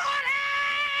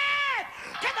 according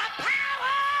to the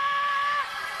power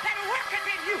that worketh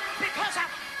in you, because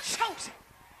I'm chosen.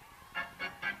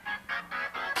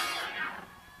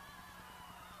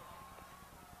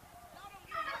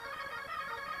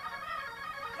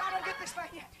 Y'all don't get this thing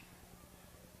yet.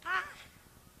 I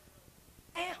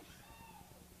am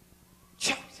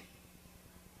chosen.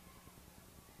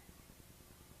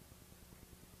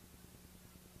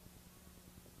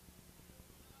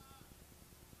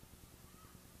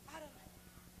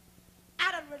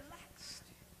 I done relaxed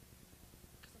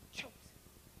because I'm chosen.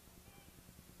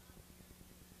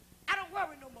 I don't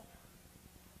worry no more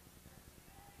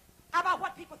about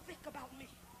what people think about me.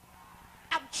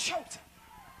 I'm chosen.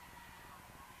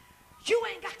 You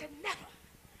ain't got to never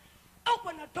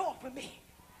open a door for me.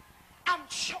 I'm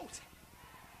chosen.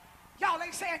 Y'all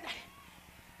ain't saying that.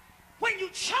 When you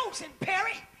chosen,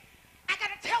 Perry, I got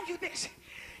to tell you this.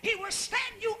 He will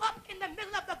stand you up in the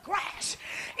middle of the grass,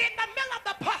 in the middle of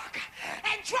the park,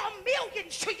 and draw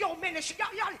millions to your ministry.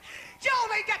 Y'all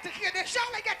ain't got to hear this.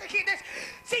 Y'all ain't got to hear this.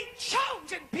 See,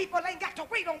 chosen people ain't got to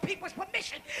wait on people's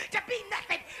permission to be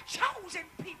nothing. Chosen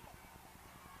people.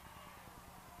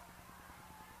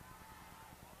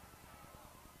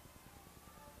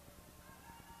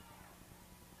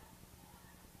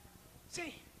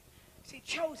 See,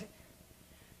 chosen.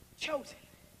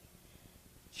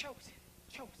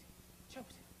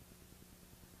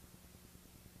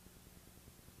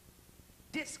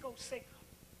 Disco singer.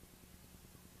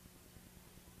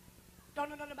 Don't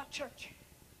know nothing about church.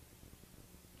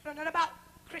 Don't know nothing about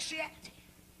Christianity.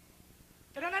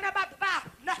 Don't know nothing about the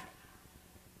Bible. Nothing.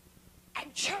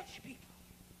 And church people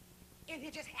in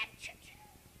here just having church,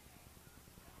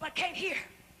 but can't hear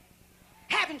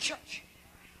having church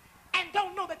and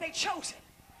don't know that they chosen.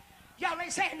 Y'all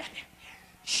ain't saying nothing.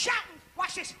 Shouting,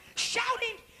 watch this,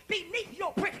 shouting beneath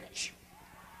your privilege.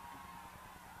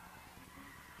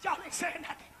 Y'all ain't saying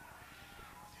nothing.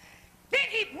 Then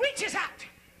he reaches out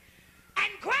and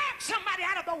grabs somebody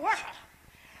out of the world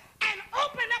and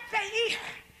open up their ear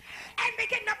and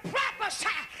begin to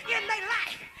prophesy in their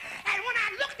life. And when I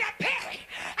looked at Perry,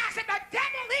 I said, the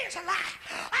devil is a lie.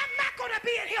 I'm not going to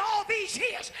be in here all these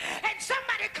years and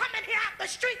somebody come in here out the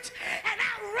streets and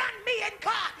outrun me and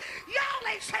God. Y'all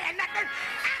ain't saying nothing.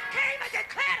 I came and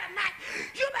declared tonight,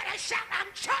 you better shout,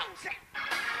 I'm chosen.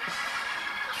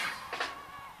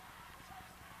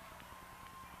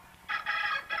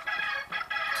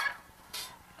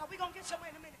 Now we're going to get somewhere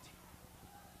in a minute.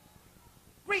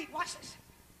 Read, watch this.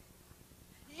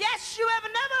 Yes, you have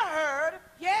never heard.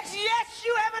 Yes. Yes,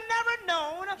 you have never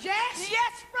known. Yes.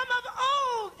 Yes, from of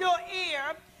old your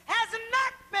ear has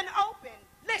not been opened.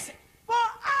 Listen. For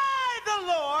I, the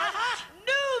Lord,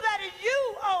 knew that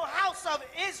you, O house of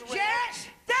Israel, yes,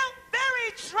 dealt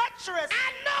very treacherous.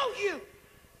 I know you.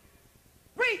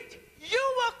 Read.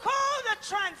 You were called a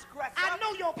transgressor. I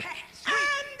know your past.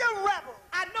 And a rebel.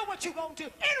 I know what you're going to do.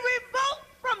 In revolt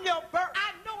from your birth.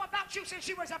 I know about you since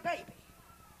you was a baby.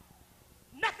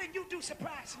 Nothing you do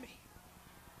surprised me.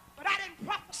 But I didn't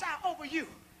prophesy over you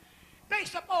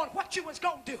based upon what you was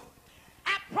going to do.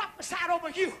 I prophesied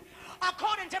over you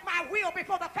according to my will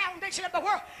before the foundation of the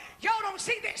world. Y'all don't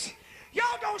see this.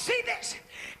 Y'all don't see this.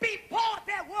 Before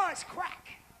there was crack.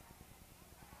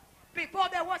 Before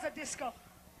there was a disco.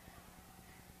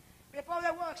 Before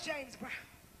there was James Brown.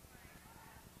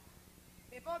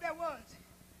 Before there was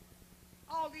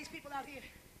all these people out here.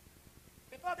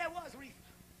 Before there was Reef.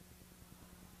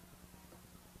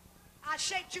 I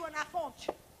shaped you and I formed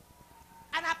you.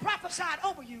 And I prophesied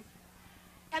over you.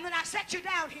 And then I set you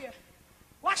down here.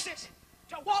 Watch this.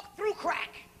 To walk through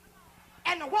crack.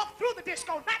 And to walk through the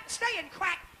disco. Not to stay in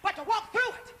crack, but to walk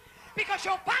through it. Because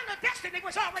your final destiny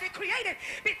was already created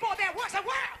before there was a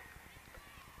world.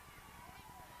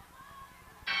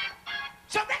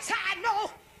 So that's how I know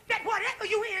that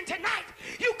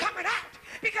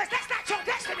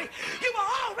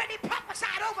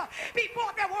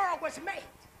before the world was made.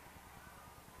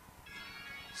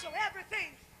 So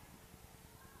everything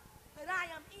that I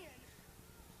am in,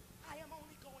 I am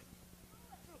only going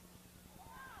through.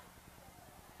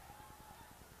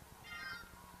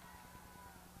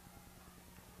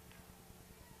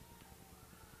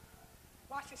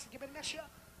 Watch this and give it a mess up.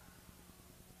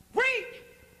 Read.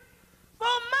 For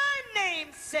my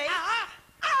name's sake, I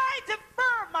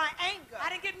defer my anger. I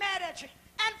didn't get mad at you.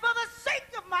 And for the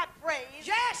sake of my praise,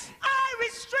 yes, I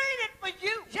restrain it for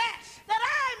you. Yes, that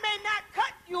I may not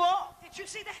cut you off. Did you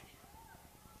see that?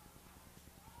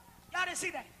 Y'all didn't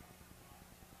see that?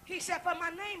 He said, for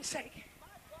my name's sake,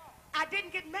 I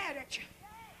didn't get mad at you.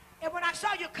 And when I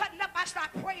saw you cutting up, I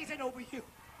started praising over you.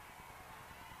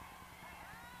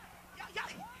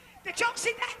 Did y'all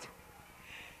see that?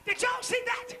 Did y'all see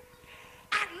that?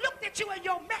 I looked at you in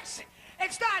your mess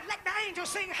and started letting the angels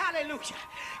sing hallelujah.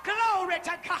 Glory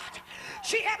to God.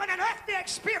 She having an earthly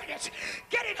experience,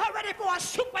 getting her ready for a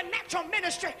supernatural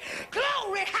ministry.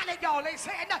 Glory, hallelujah. Y'all ain't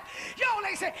saying nothing. Y'all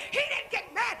ain't saying, he didn't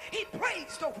get mad. He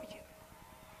praised over you.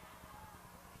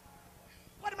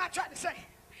 What am I trying to say?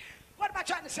 What am I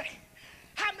trying to say?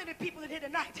 How many people in here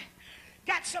tonight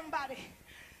got somebody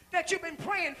that you've been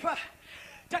praying for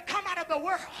to come out of the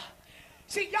world?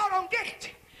 See, y'all don't get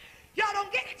it. Y'all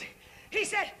don't get it. He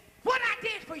said, what I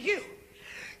did for you,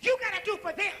 you got to do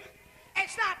for them and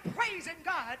start praising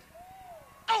God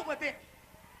over them.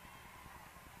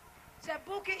 Said,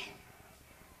 Bookie,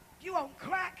 you on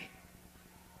crack,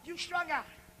 you strung out.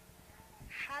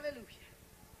 Hallelujah.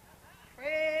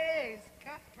 Praise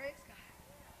God, praise God.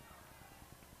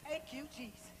 Thank you,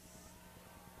 Jesus.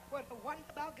 What a wonder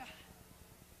about God.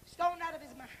 Stoned out of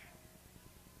his mind.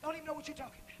 Don't even know what you're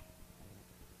talking about.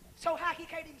 So high he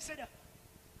can't even sit up.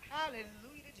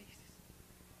 Hallelujah to Jesus.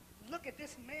 Look at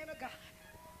this man of God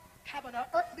having an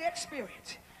earthly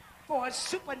experience for a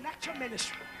supernatural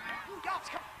ministry. Y'all.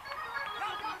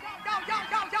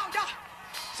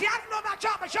 See, I don't know about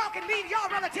y'all, but y'all can leave y'all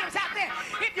relatives out there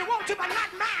if you want to, but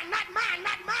not mine, not mine,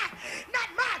 not mine, not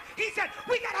mine. He said,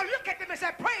 we got to look at them and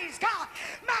say, praise God,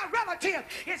 my relative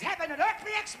is having an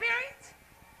earthly experience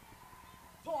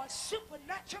for a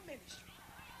supernatural ministry.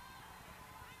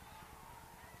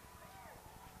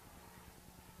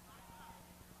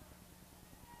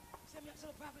 Send me up to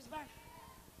the prophet's Bible.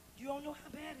 You don't know how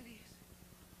bad it is.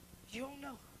 You don't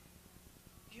know.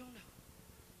 You don't know.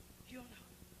 You don't know.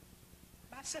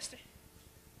 My sister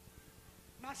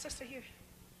here.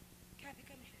 Kathy,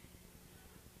 come here.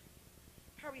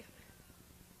 Hurry up.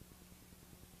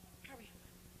 Hurry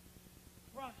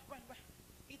up. Run.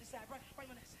 Either side, run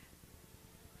on that side.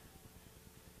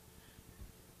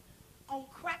 On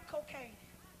crack cocaine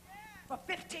for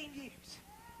 15 years.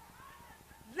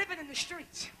 Living in the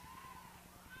streets.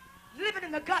 Living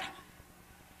in the gutter.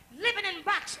 Living in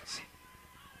boxes.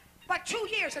 But 2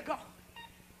 years ago,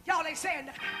 y'all ain't saying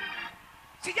nothing.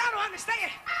 See, y'all don't understand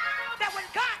that when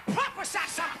God prophesies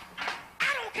something,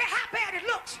 I don't care how bad it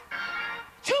looks.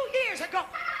 2 years ago,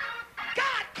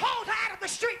 God called her out of the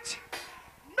streets.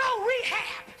 No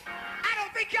rehab. I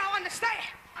don't think y'all understand.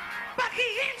 But he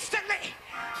instantly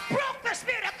broke the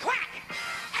spirit of crack.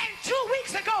 And 2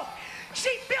 weeks ago, she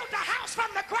built a house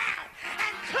from the ground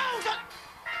and closed it.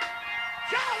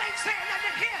 Y'all ain't saying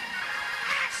nothing here.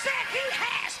 I said he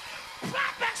has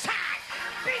prophesied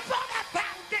before the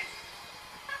foundation.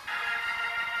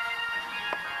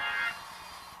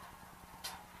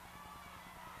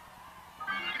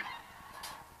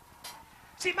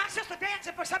 See, my sister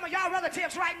dancing for some of y'all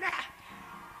relatives right now.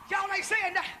 Y'all ain't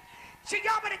saying that. See,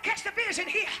 y'all better catch the vision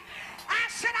here. I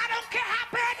said, I don't care how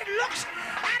bad it looks.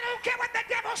 I don't care what the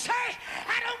devil say.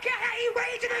 I don't care how he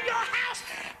raging in your house.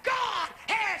 God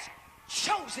has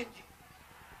chosen you.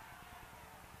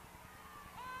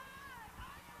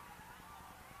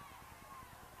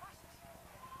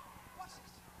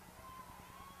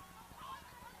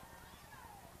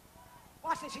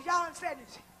 Watch this. Y'all understand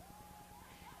this?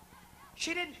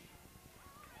 She didn't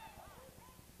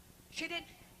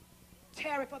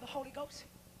tarry for the Holy Ghost.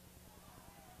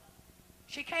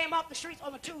 She came off the streets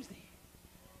on a Tuesday.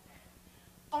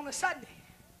 On a Sunday,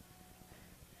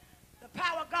 the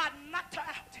power of God knocked her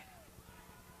out,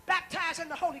 baptized in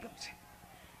the Holy Ghost.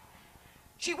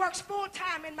 She works full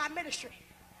time in my ministry.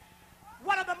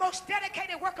 One of the most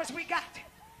dedicated workers we got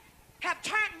have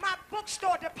turned my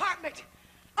bookstore department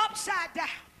upside down.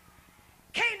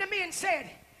 Came to me and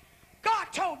said,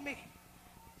 God told me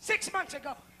 6 months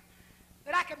ago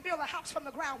that I can build a house from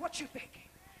the ground. What you think?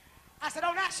 I said,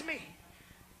 don't ask me,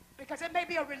 because it may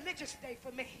be a religious day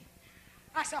for me.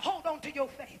 I said, hold on to your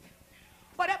faith.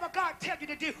 Whatever God tells you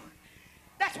to do,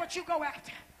 that's what you go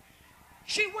after.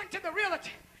 She went to the realtor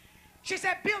She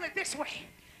said, build it this way.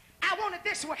 I want it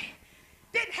this way.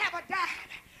 Didn't have a dime.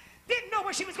 Didn't know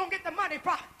where she was going to get the money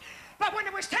from. But when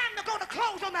it was time to go to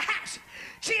close on the house,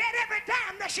 she had every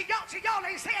dime that she y'all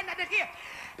ain't saying nothing here.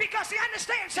 Because she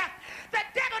understands the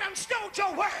devil done stole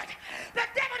your word. The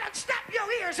devil done stopped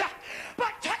your ears up.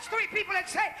 But touch 3 people and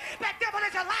say, the devil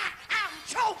is a lie. I'm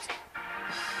chosen.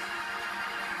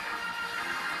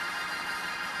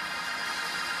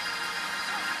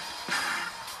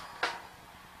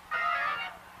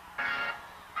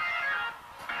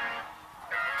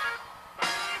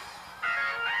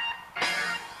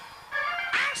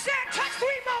 Touch 3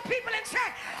 more people and say,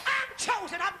 I'm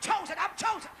chosen, I'm chosen, I'm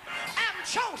chosen, I'm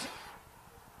chosen.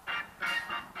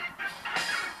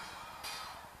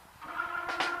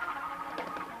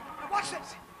 Now watch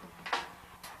this.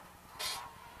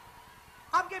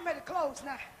 I'm getting ready to close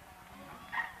now.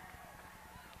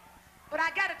 But I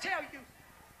got to tell you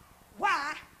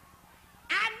why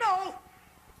I know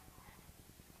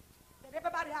that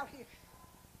everybody out here,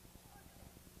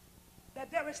 that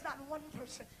there is not one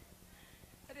person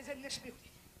that is in this building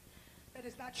that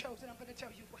is not chosen. I'm going to tell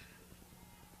you why.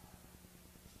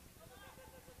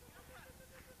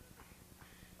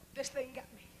 This thing got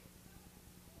me.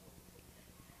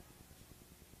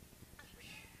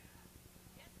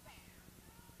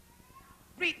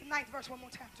 Read the 9th verse one more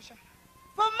time, Tasha.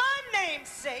 For my name's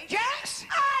sake, yes,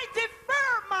 I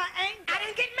defer my anger. I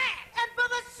didn't get mad. And for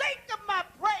the sake of my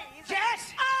praise,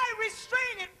 yes, I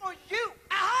restrain it for you,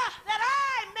 that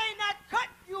I may not cut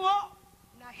you off.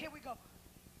 Now here we go.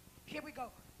 Here we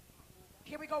go.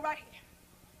 Here we go right here.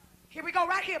 Here we go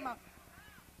right here, Mama.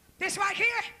 This right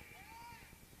here.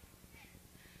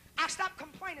 I stopped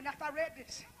complaining after I read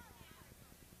this.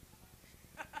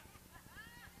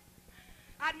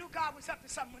 I knew God was up to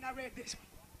something when I read this one.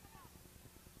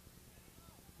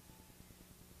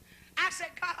 I said,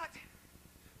 God,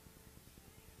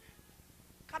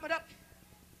 coming up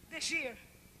this year,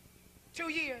 2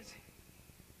 years,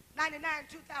 99,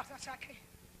 2000, I said,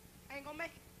 I ain't gonna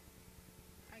make it.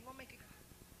 I ain't gonna make it, God.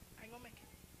 I ain't gonna make it.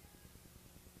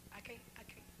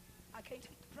 I can't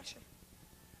take the pressure.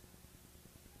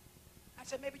 I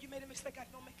said, maybe you made a mistake. I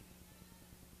ain't gonna make it.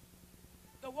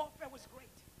 The warfare was great.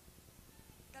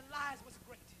 The lies was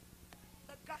great.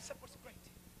 The gossip was great.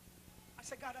 I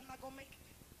said, God, I'm not gonna make it.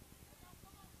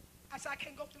 I said, I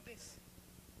can't go through this.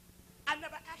 I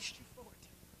never asked you for it.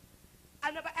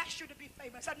 I never asked you to be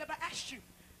famous. I never asked you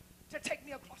to take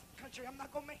me across the country. I'm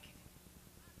not gonna make it.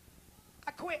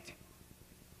 I quit.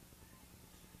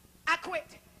 I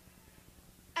quit.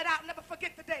 And I'll never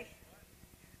forget the day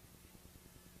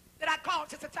that I called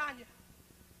Sister Tanya.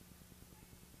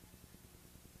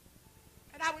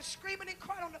 And I was screaming and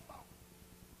crying on the phone.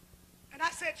 And I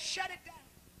said, shut it down.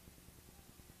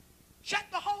 Shut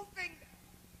the whole thing down.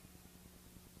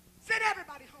 Send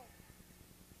everybody home.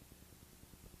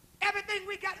 Everything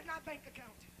we got in our bank account,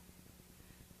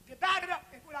 divide it up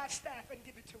with our staff and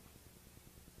give it to them.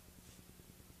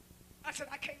 I said,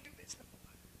 I can't do this no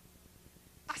more.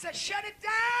 I said, shut it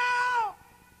down.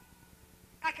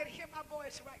 I can hear my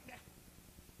voice right now.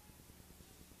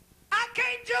 I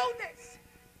can't do this.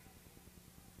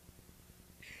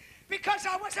 Because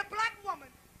I was a black woman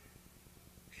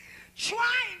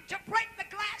trying to break the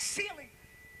glass ceiling.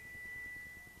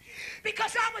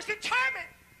 Because I was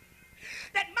determined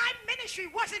that my ministry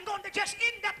wasn't going to just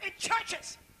end up in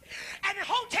churches and in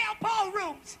hotel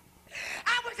ballrooms.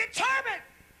 I was determined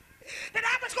that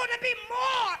I was going to be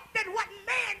more than what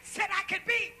man said I could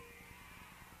be.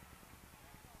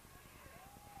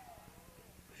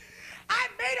 I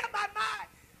made up my mind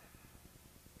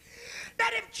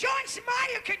that if Joyce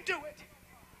Meyer can do it,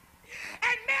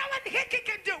 and Marilyn Hickey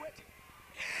can do it,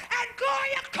 and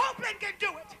Gloria Copeland can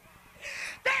do it,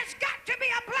 there's got to be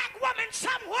a black woman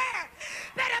somewhere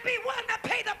that'll be willing to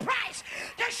pay the price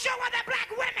to show other black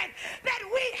women that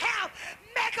we have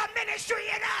mega ministry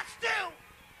in us too.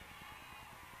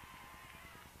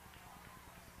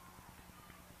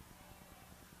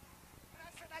 But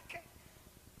I said,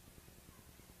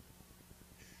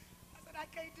 I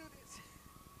can't do this.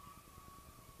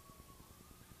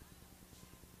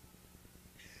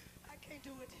 I can't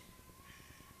do it.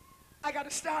 I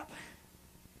gotta stop.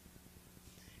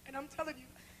 And I'm telling you,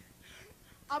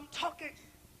 I'm talking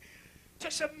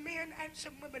to some men and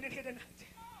some women in here tonight.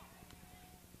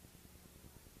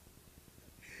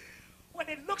 When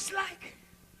it looks like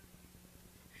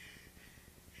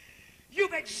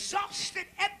you've exhausted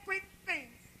everything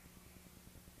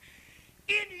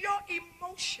in your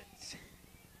emotions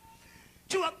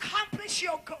to accomplish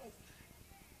your goal,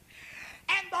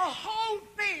 and the whole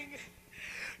thing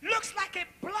looks like it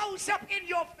blows up in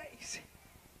your face.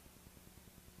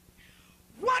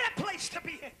 What a place to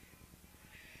be in.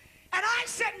 And I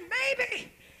said, maybe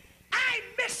I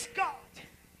miss God.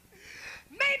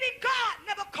 Maybe God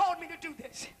never called me to do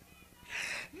this.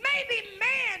 Maybe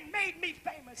man made me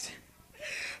famous.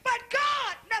 But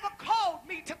God never called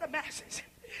me to the masses.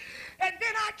 And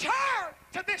then I turned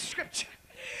to this scripture.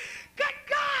 Good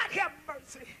God, have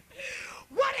mercy.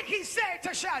 What did he say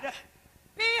to Shadrach?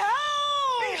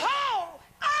 Behold, behold,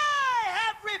 I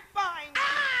have refined thee.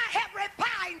 I have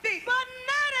refined thee. But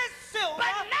not as silver.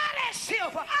 But not as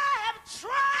silver. I have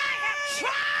tried.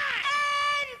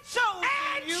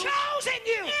 And chosen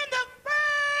you. In the furnace.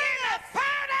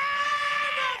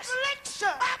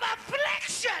 Of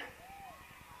affliction.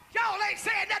 Y'all ain't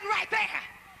saying nothing right there.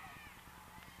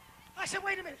 I said,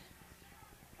 wait a minute.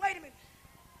 Wait a minute.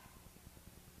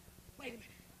 Wait a minute.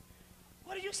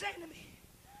 What are you saying to me?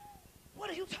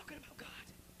 What are you talking about, God?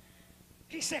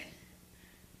 He said,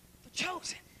 the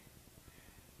chosen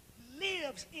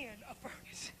lives in a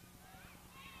furnace.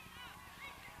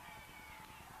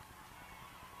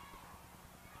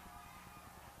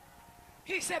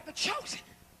 He said, the chosen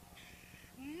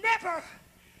never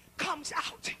comes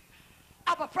out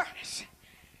of a furnace.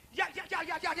 Yeah.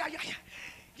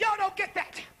 Y'all don't get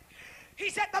that. He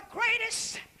said, the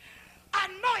greatest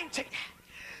anointing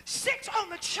sits on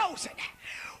the chosen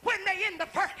when they in the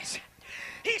furnace.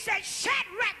 He said,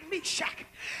 Shadrach, Meshach,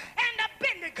 and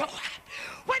Abednego,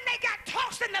 when they got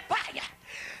tossed in the fire,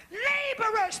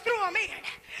 laborers threw them in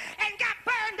and got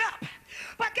burned up.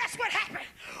 But guess what happened?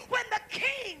 When the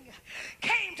king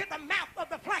came to the mouth of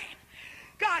the flame,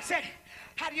 God said,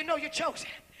 how do you know you're chosen?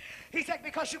 He said,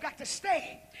 because you got to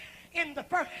stay in the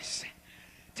furnace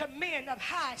to men of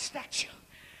high stature.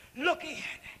 Look in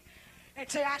and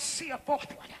say, I see a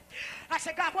fourth one. I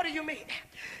said, God, what do you mean?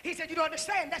 He said, you don't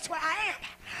understand. That's where I am.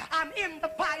 I'm in the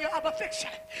fire of affliction.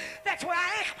 That's where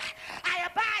I am. I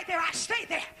abide there. I stay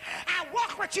there. I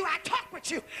walk with you. I talk with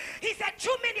you. He said,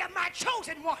 too many of my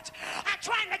chosen ones are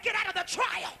trying to get out of the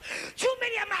trial. Too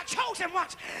many of my chosen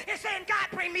ones is saying,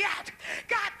 God, bring me out.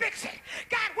 God, fix it.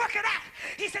 God, work it out.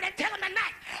 He said, and tell him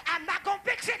tonight, I'm not going to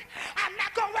fix it. I'm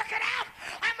not going to work it out.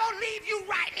 I'm going to leave you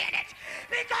right in it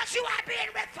because you are being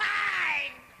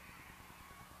refined.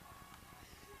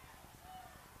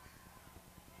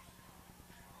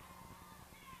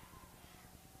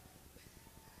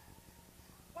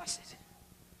 Watch it.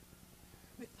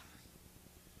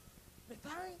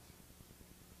 Refine.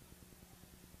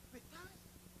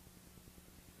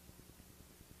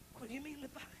 What do you mean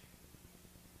refine?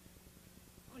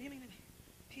 What do you mean?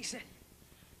 He said,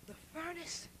 the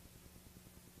furnace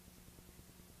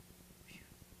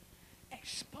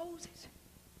exposes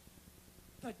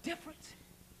the difference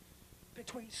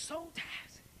between soul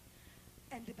ties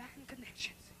and divine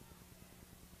connections.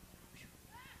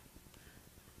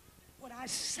 When I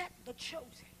set the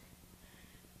chosen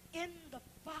in the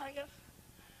fire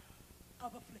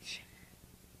of affliction,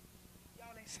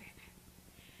 y'all ain't saying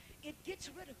that. It gets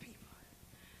rid of people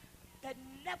that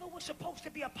never was supposed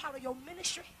to be a part of your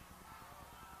ministry.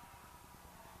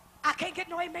 I can't get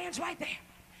no amens right there.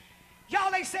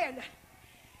 Y'all ain't saying that.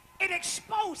 It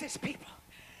exposes people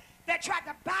that tried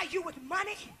to buy you with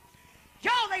money.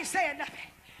 Y'all ain't saying nothing.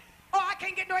 Oh, I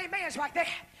can't get no amens right there.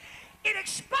 It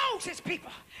exposes people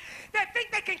that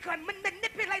think they can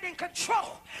manipulate and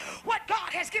control what God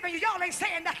has given you. Y'all ain't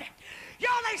saying nothing. Y'all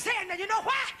ain't saying that. You know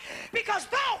why? Because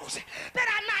those that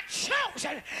are not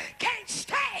chosen can't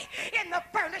stay in the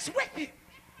furnace with you.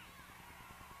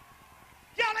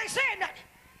 Y'all ain't saying nothing.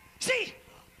 See,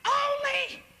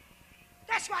 only,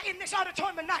 that's why in this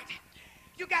auditorium tonight,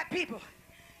 you got people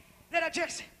that are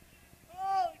just,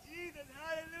 oh, Jesus,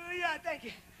 hallelujah, thank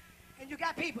you. And you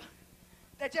got people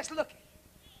that just looking.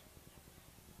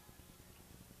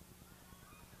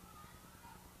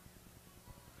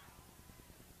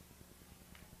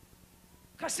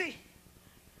 Because see,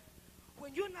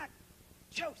 when you're not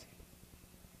chosen,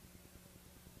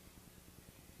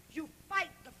 you fight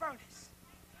the furnace.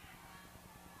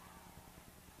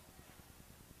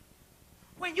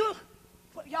 When you,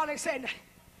 y'all ain't saying that,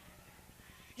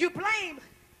 you blame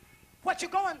what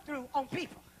you're going through on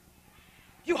people.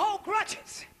 You hold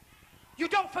grudges. You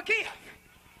don't forgive.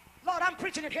 Lord, I'm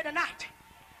preaching it here tonight.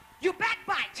 You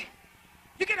backbite.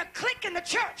 You get a clique in the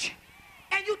church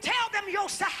and you tell them your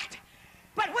side.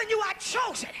 But when you are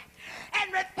chosen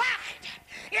and refined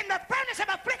in the furnace of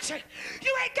affliction,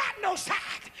 you ain't got no side.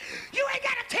 You ain't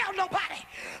got to tell nobody.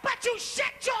 But you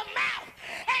shut your mouth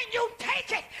and you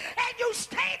take it and you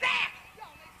stay there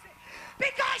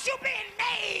because you're being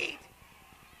made.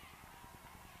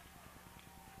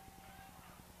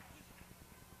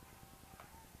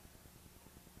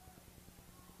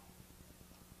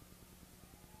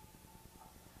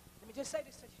 just say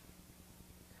this to you.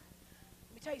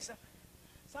 Let me tell you something.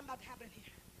 Something about to happen here.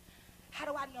 How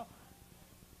do I know?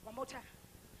 One more time.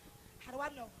 How do I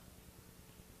know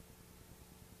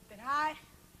that I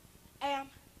am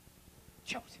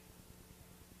chosen?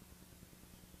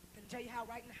 Let me tell you how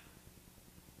right now.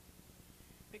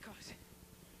 Because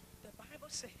the Bible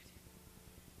said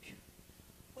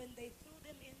when they threw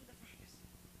them in the furnace,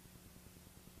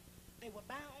 they were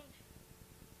bound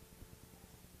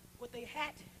with their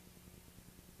hat,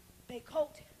 their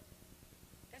coat.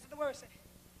 That's what the word said.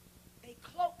 They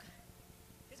cloak.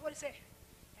 This is what it said.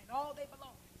 And all their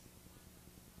belongings.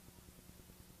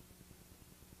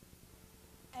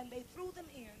 And they threw them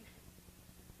in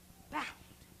bound.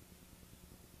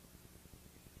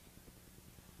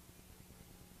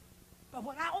 But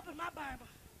when I opened my Bible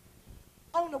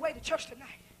on the way to church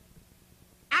tonight,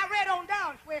 I read on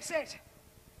down where it says,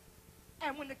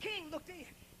 and when the king looked in,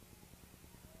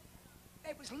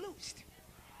 they was loosed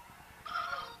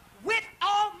with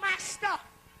all my stuff.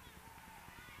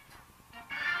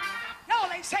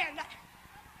 Y'all ain't saying nothing.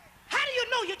 How do you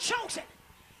know you're chosen?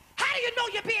 How do you know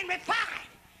you're being refined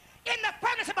in the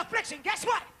furnace of affliction? Guess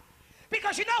what?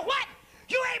 Because you know what?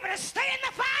 You're able to stay in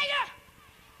the fire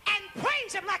and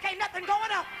praise him like ain't nothing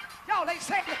going on. Y'all ain't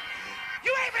saying it.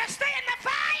 You're able to stay in the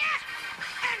fire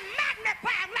and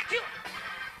magnify him like you.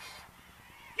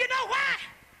 You know why?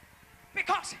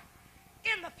 Because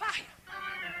in the fire,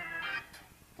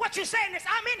 what you're saying is,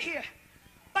 I'm in here,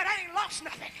 but I ain't lost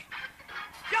nothing.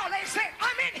 Y'all ain't saying,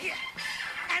 I'm in here,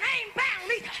 and I ain't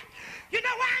bound either. You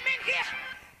know why I'm in here?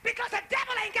 Because the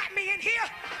devil ain't got me in here.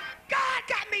 God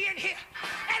got me in here.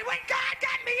 And when God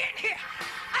got me in here,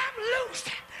 I'm loosed.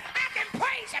 I can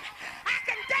praise him. I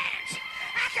can dance.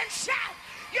 I can shout.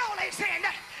 Y'all ain't saying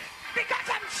that because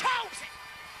I'm chosen.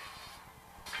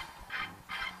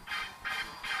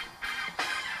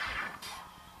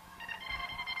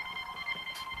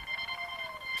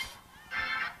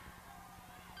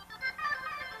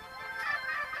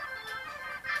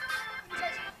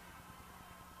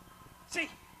 See,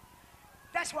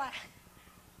 that's why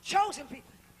chosen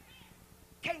people,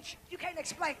 you can't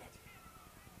explain it.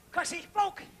 Because these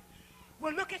folk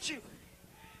will look at you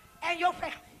and your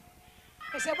family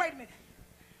and say, wait a minute,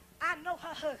 I know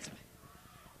her husband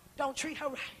don't treat her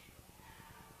right.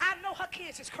 I know her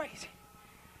kids is crazy.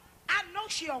 I know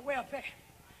she on welfare.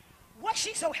 What's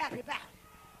she so happy about?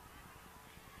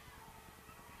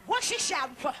 What's she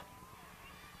shouting for?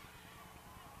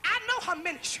 I know her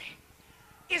ministry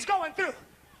is going through.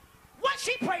 What's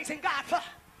she praising God for?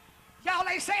 Y'all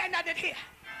ain't saying nothing here.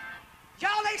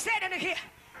 Y'all ain't saying nothing here.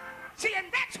 See, and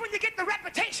that's when you get the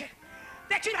reputation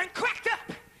that you done cracked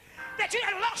up, that you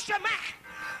done lost your mind.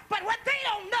 But what they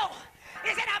don't know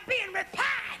is that I'm being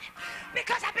refined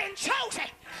because I've been chosen.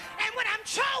 And when I'm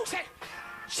chosen,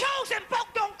 chosen folk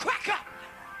don't crack up.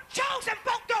 Chosen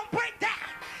folk don't break down.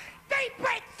 They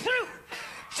break through.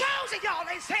 Chosen, y'all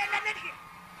ain't saying nothing here.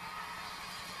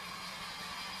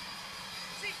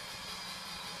 See,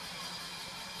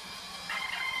 let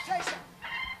me tell you something.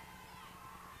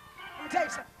 Let me tell you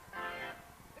something.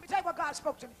 Let me tell you what God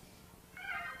spoke to me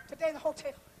today in the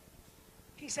hotel.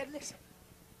 He said, listen.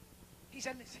 He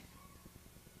said, listen.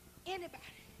 Anybody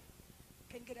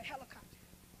can get a helicopter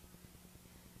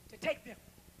to take them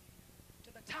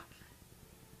to the top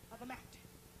of a mountain.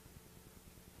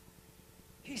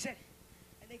 He said,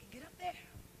 and they can get up there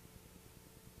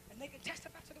and they can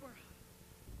testify to the world.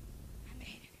 I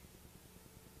made it.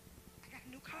 I got a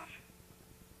new car.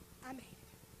 I made it.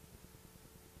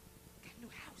 Got a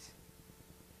new house.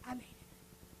 I made it.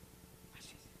 Watch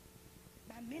this.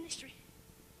 My ministry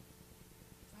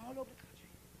is all over the country.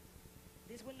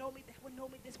 This one know me, that one know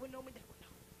me, this one know me, that one know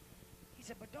me. He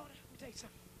said, but daughter, let me tell you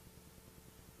something.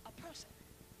 A person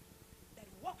that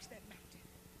walks that mountain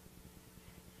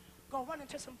gonna run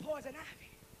into some poison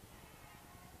ivy.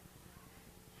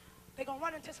 They're gonna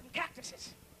run into some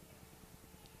cactuses.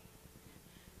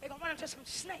 They're gonna run into some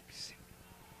snakes.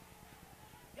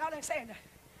 Y'all ain't saying that.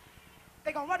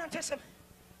 They're gonna run into some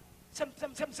of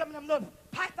them little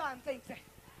python things there.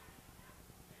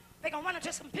 They're gonna run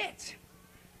into some pits.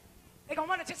 They're gonna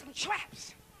run into some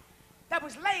traps that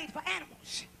was laid for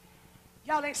animals.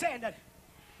 Y'all ain't saying that.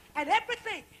 And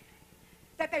everything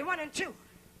that they run into,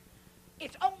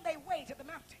 it's on their way to the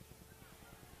mountain.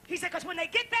 He said, because when they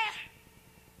get there,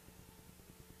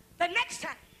 the next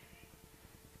time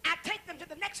I take them to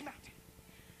the next mountain,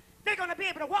 they're going to be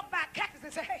able to walk by a cactus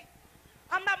and say, hey,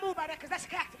 I'm not moved by that because that's a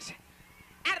cactus.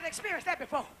 I didn't experience that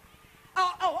before.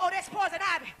 Oh, that's poison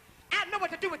ivy. I know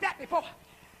what to do with that before.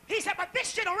 He said, but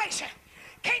this generation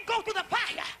can't go through the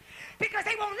fire because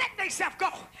they won't let themselves go.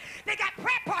 They got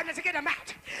prayer partners to get them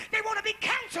out. They want to be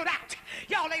counseled out.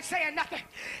 Y'all ain't saying nothing.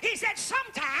 He said,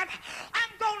 sometime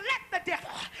I'm going to let the devil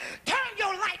turn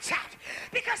your lights out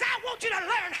because I want you to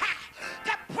learn how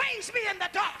to praise me in the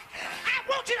dark. I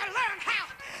want you to learn how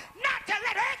not to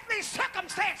let earthly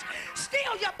circumstance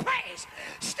steal your praise,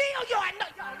 steal your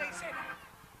anointing. Y'all ain't saying that.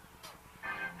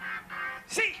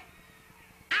 See,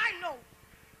 I know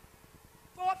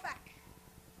for a fact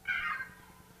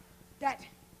that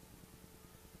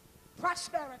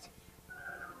prosperity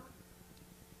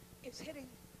is hitting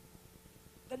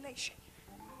the nation.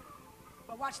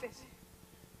 But watch this.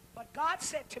 But God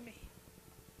said to me,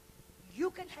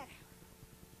 you can have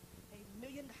 $1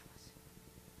 million.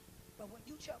 But when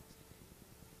you chose it,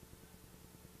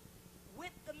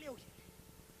 with the million,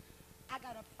 I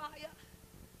got a fire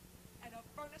and a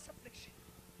furnace affliction.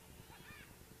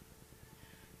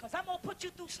 Because I'm going to put you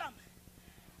through something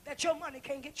that your money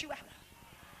can't get you out of.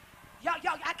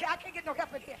 Y'all, I can't get no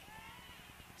help in here.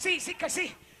 See,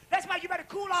 that's why you better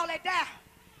cool all that down.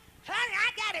 Honey,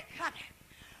 I got it coming.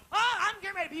 Oh, I'm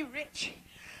getting ready to be rich.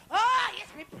 Oh,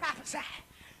 it's been prophesied.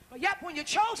 But yep, when you're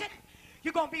chosen,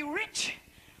 you're going to be rich.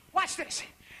 Watch this.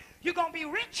 You're going to be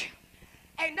rich.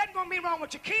 Ain't nothing going to be wrong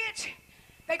with your kids.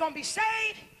 They're going to be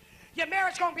saved. Your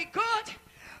marriage going to be good.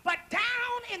 But down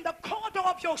in the corridor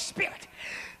of your spirit,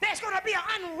 there's going to be an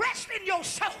unrest in your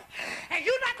soul. And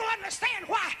you're not going to understand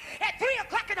why at 3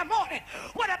 o'clock in the morning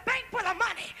with a bank full of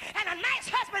money and a nice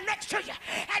husband next to you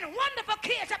and wonderful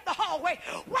kids up the hallway,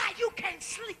 why you can't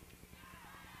sleep.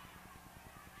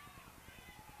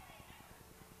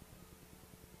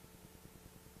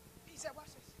 He said, watch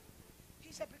this.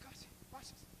 He said, because, watch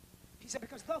this. He said,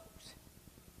 because those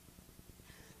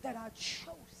that are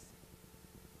chosen,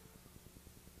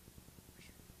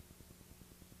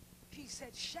 he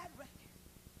said, Shadrach,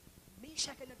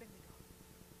 Meshach, and Abednego,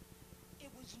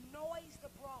 it was noised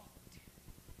abroad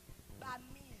by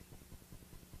men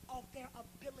of their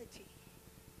ability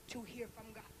to hear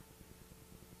from God.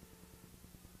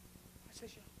 I said,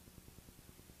 y'all.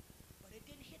 But it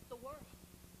didn't hit the world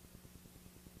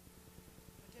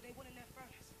until they went in that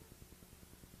furnace.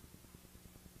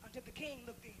 Until the king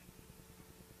looked in.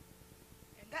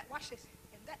 And that, watch this.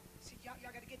 And that, see, y'all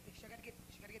got to get this. Y'all got to get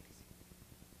this. You got to get this.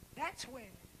 That's when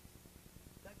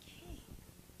the king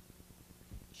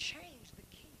changed the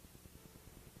king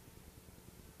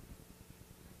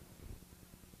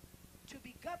to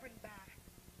be governed by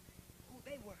who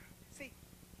they were. See,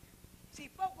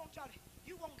 folk want y'all to,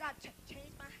 you want God to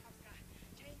change my house, God,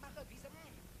 change my husband. He said,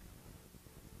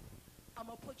 I'm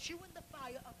going to put you in the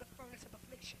fire of the furnace of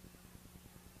affliction.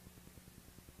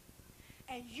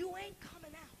 And you ain't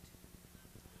coming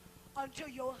out until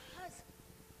your husband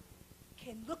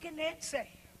can look in there and say,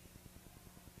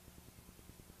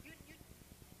 you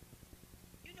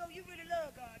know you really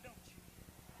love God, don't you?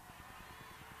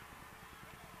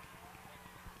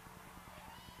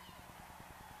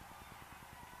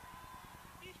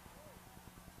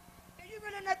 You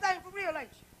really in that thing for real,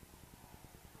 ain't you?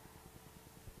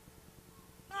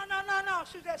 No,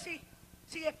 Suzette,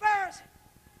 see, at first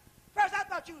I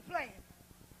thought you was playing.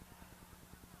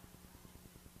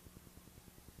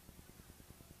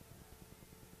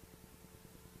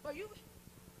 But you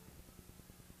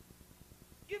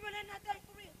really in that thing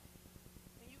for real?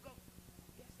 And you go,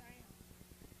 yes, I am.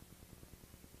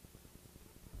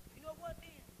 You know what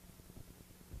then?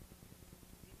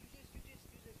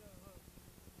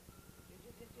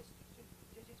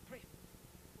 You just pray.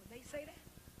 When they say that,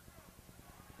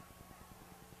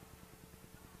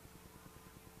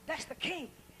 that's the king.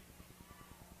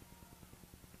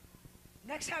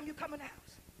 Next time you come in the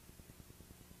house,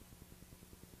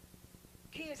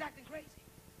 kids acting crazy,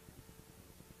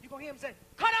 you're going to hear him say,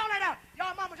 cut all that out.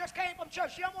 Y'all mama just came from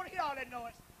church. She don't want to hear all that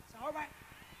noise. So, all right.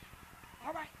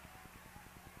 All right.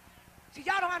 See,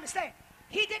 y'all don't understand.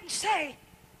 He didn't say,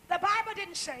 the Bible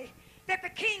didn't say that the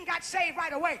king got saved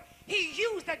right away. He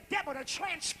used the devil to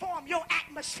transform your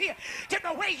atmosphere to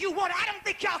the way you want it. I don't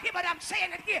think y'all hear what I'm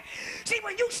saying in here. See,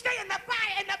 when you stay in the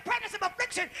fire, in the presence of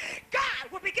affliction,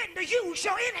 God will begin to use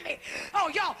your enemy,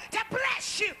 y'all, to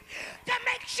bless you, to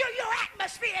make sure your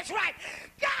atmosphere is right.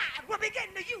 God will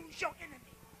begin to use your enemy.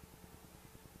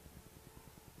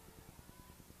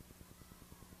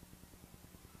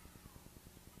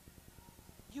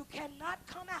 You cannot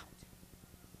come out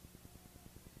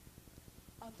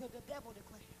until the devil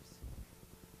declares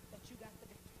that you got the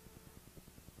victory.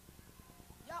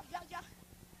 Y'all.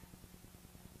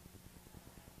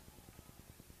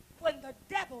 When the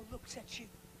devil looks at you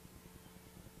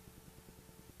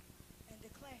and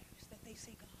declares that they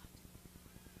see God,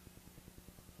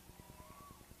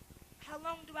 How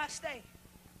long do I stay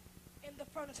in the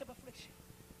furnace of affliction?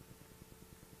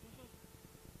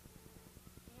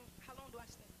 How long do I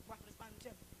stay? Prophet,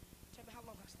 tell me how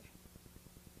long I stay.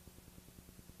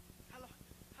 How long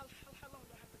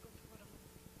do I have to go through what I'm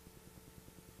going?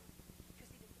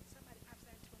 Because somebody pops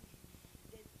down and told me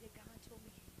that God told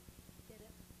me that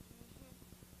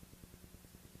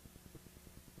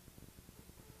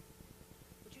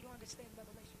but you don't understand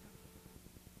revelation.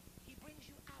 He brings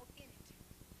you out in it.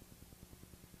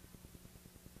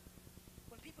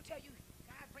 When people tell you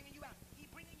God bringing you out, He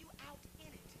bringing you out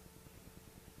in it.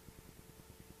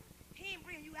 He ain't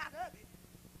bringing you out of it.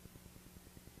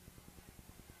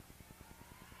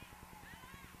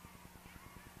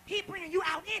 He bringing you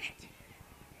out in it.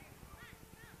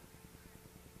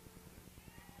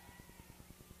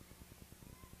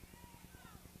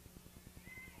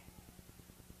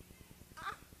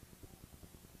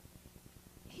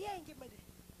 He ain't getting ready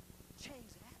to change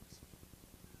the atmosphere.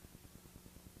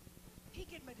 He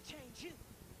getting ready to change you.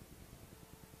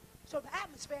 So the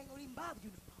atmosphere ain't gonna even bother you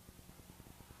no more.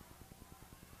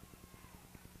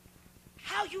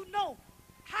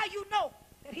 How you know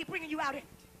that He bringing you out in it?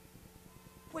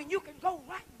 When you can go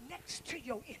right next to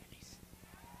your enemies.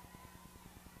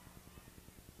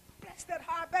 Bless that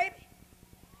heart, baby.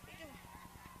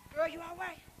 Girl, you all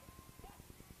right?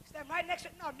 Stand right next to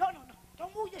it. No.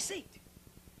 Don't move your seat.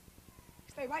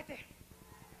 Stay right there.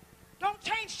 Don't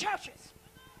change churches.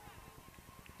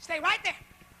 Stay right there.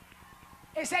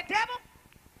 It said, devil,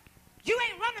 you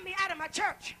ain't running me out of my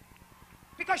church.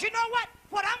 Because you know what?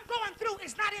 What I'm going through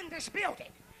is not in this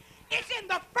building. It's in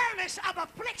the furnace of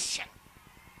affliction.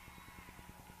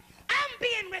 I'm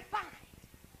being refined.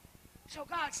 So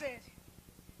God said,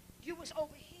 you was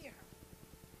over here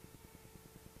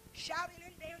shouting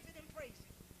and dancing and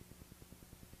praising.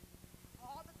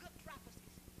 All the good prophecies.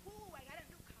 Ooh, I got a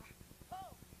new car.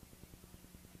 Oh.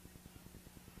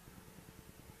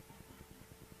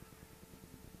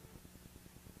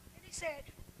 And He said,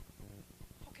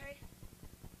 okay,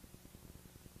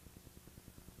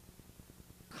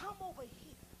 come over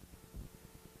here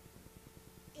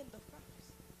in the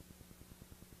furnace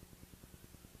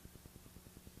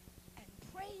and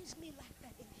praise me like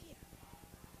that in here.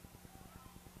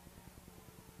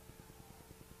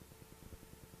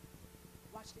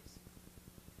 Watch this.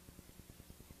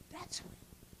 That's when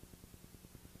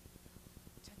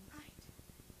tonight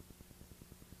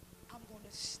I'm going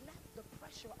to snap the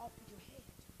pressure off of your head.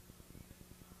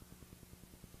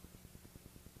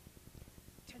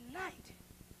 Tonight,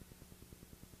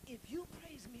 if you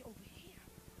praise me over here,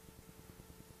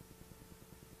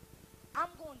 I'm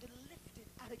going to lift it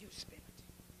out of your spirit.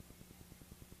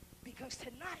 Because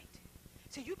tonight,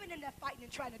 see, you've been in there fighting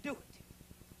and trying to do it.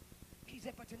 He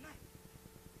said, but tonight,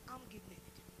 I'm getting in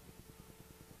it.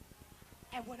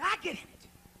 And when I get in it,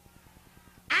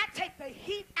 I take the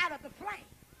heat out of the flame.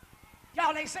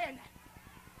 Y'all ain't saying that.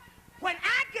 When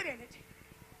I get in it,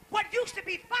 what used to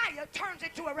be fire turns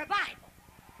into a revival.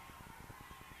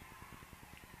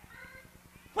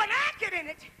 When I get in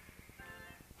it,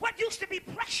 what used to be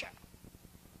pressure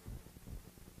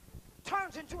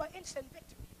turns into an instant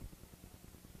victory.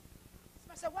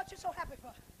 Somebody said, what you so happy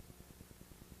for?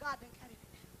 God done got in it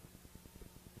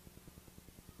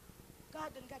now.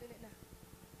 God done got in it now.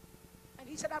 And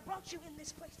He said, I brought you in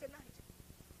this place tonight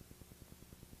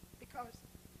because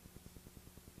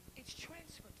it's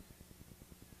transfer time.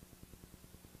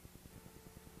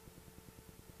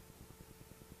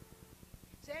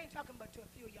 See, I ain't talking about to a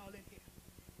few of y'all in here.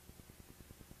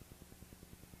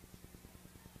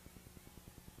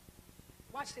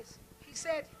 Watch this. He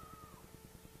said,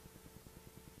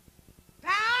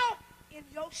 bow in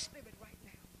your spirit right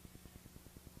now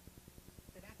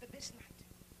that after this night,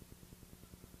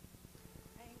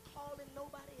 I ain't calling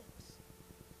nobody else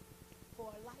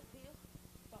for a light bill,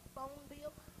 for a phone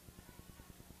bill.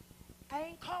 I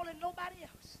ain't calling nobody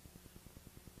else.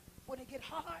 When it get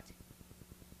hard,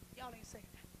 y'all ain't saying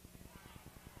that.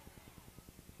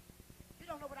 You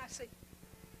don't know what I see.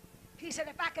 He said,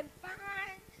 if I can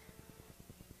find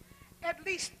at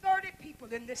least 30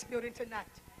 people in this building tonight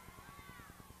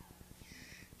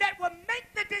that will make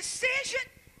the decision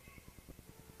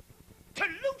to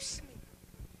loose me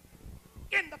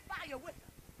in the fire with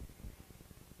them.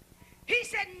 He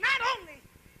said, not only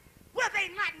will they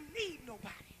not need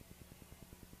nobody,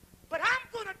 but I'm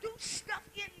going to do stuff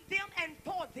in them and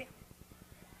for them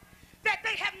that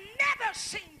they have never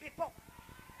seen before.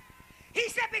 He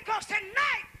said, because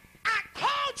tonight I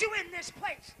called you in this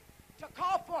place to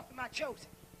call forth my chosen.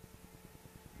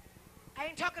 I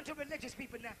ain't talking to religious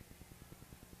people now.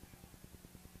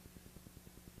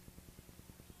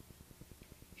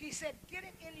 He said, get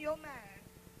it in your mind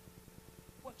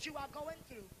what you are going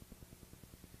through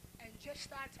and just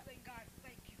start telling God,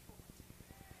 thank you for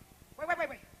it.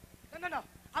 Wait. No.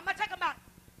 I'm not talking about,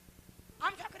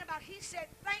 I'm talking about he said,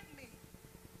 thank me.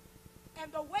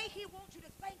 And the way he wants you to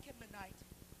thank him tonight,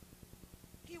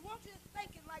 he wants you to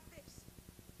thank him like this.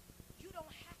 You don't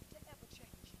have to ever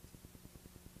change it.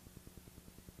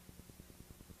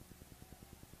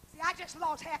 See, I just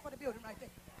lost half of the building right there.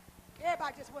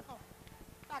 Everybody just went home.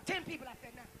 About 10 people out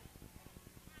there now.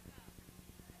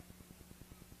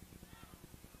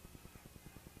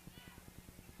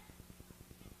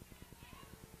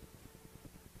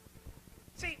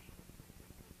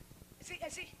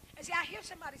 See, I hear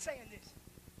somebody saying this.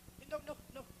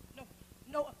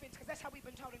 No offense, because that's how we've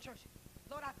been taught in church.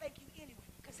 Lord, I thank you anyway.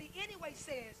 Because he anyway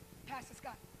says, Pastor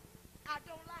Scott, I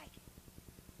don't like it.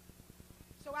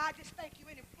 So I just thank you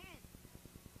anyway.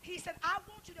 He said, I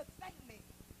want you to thank me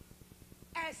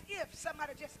as if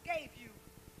somebody just gave you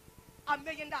 $1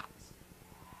 million.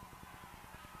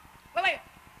 Wait.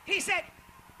 He said,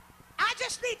 I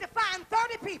just need to find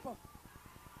 30 people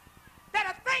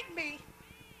that'll thank me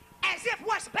as if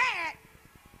what's bad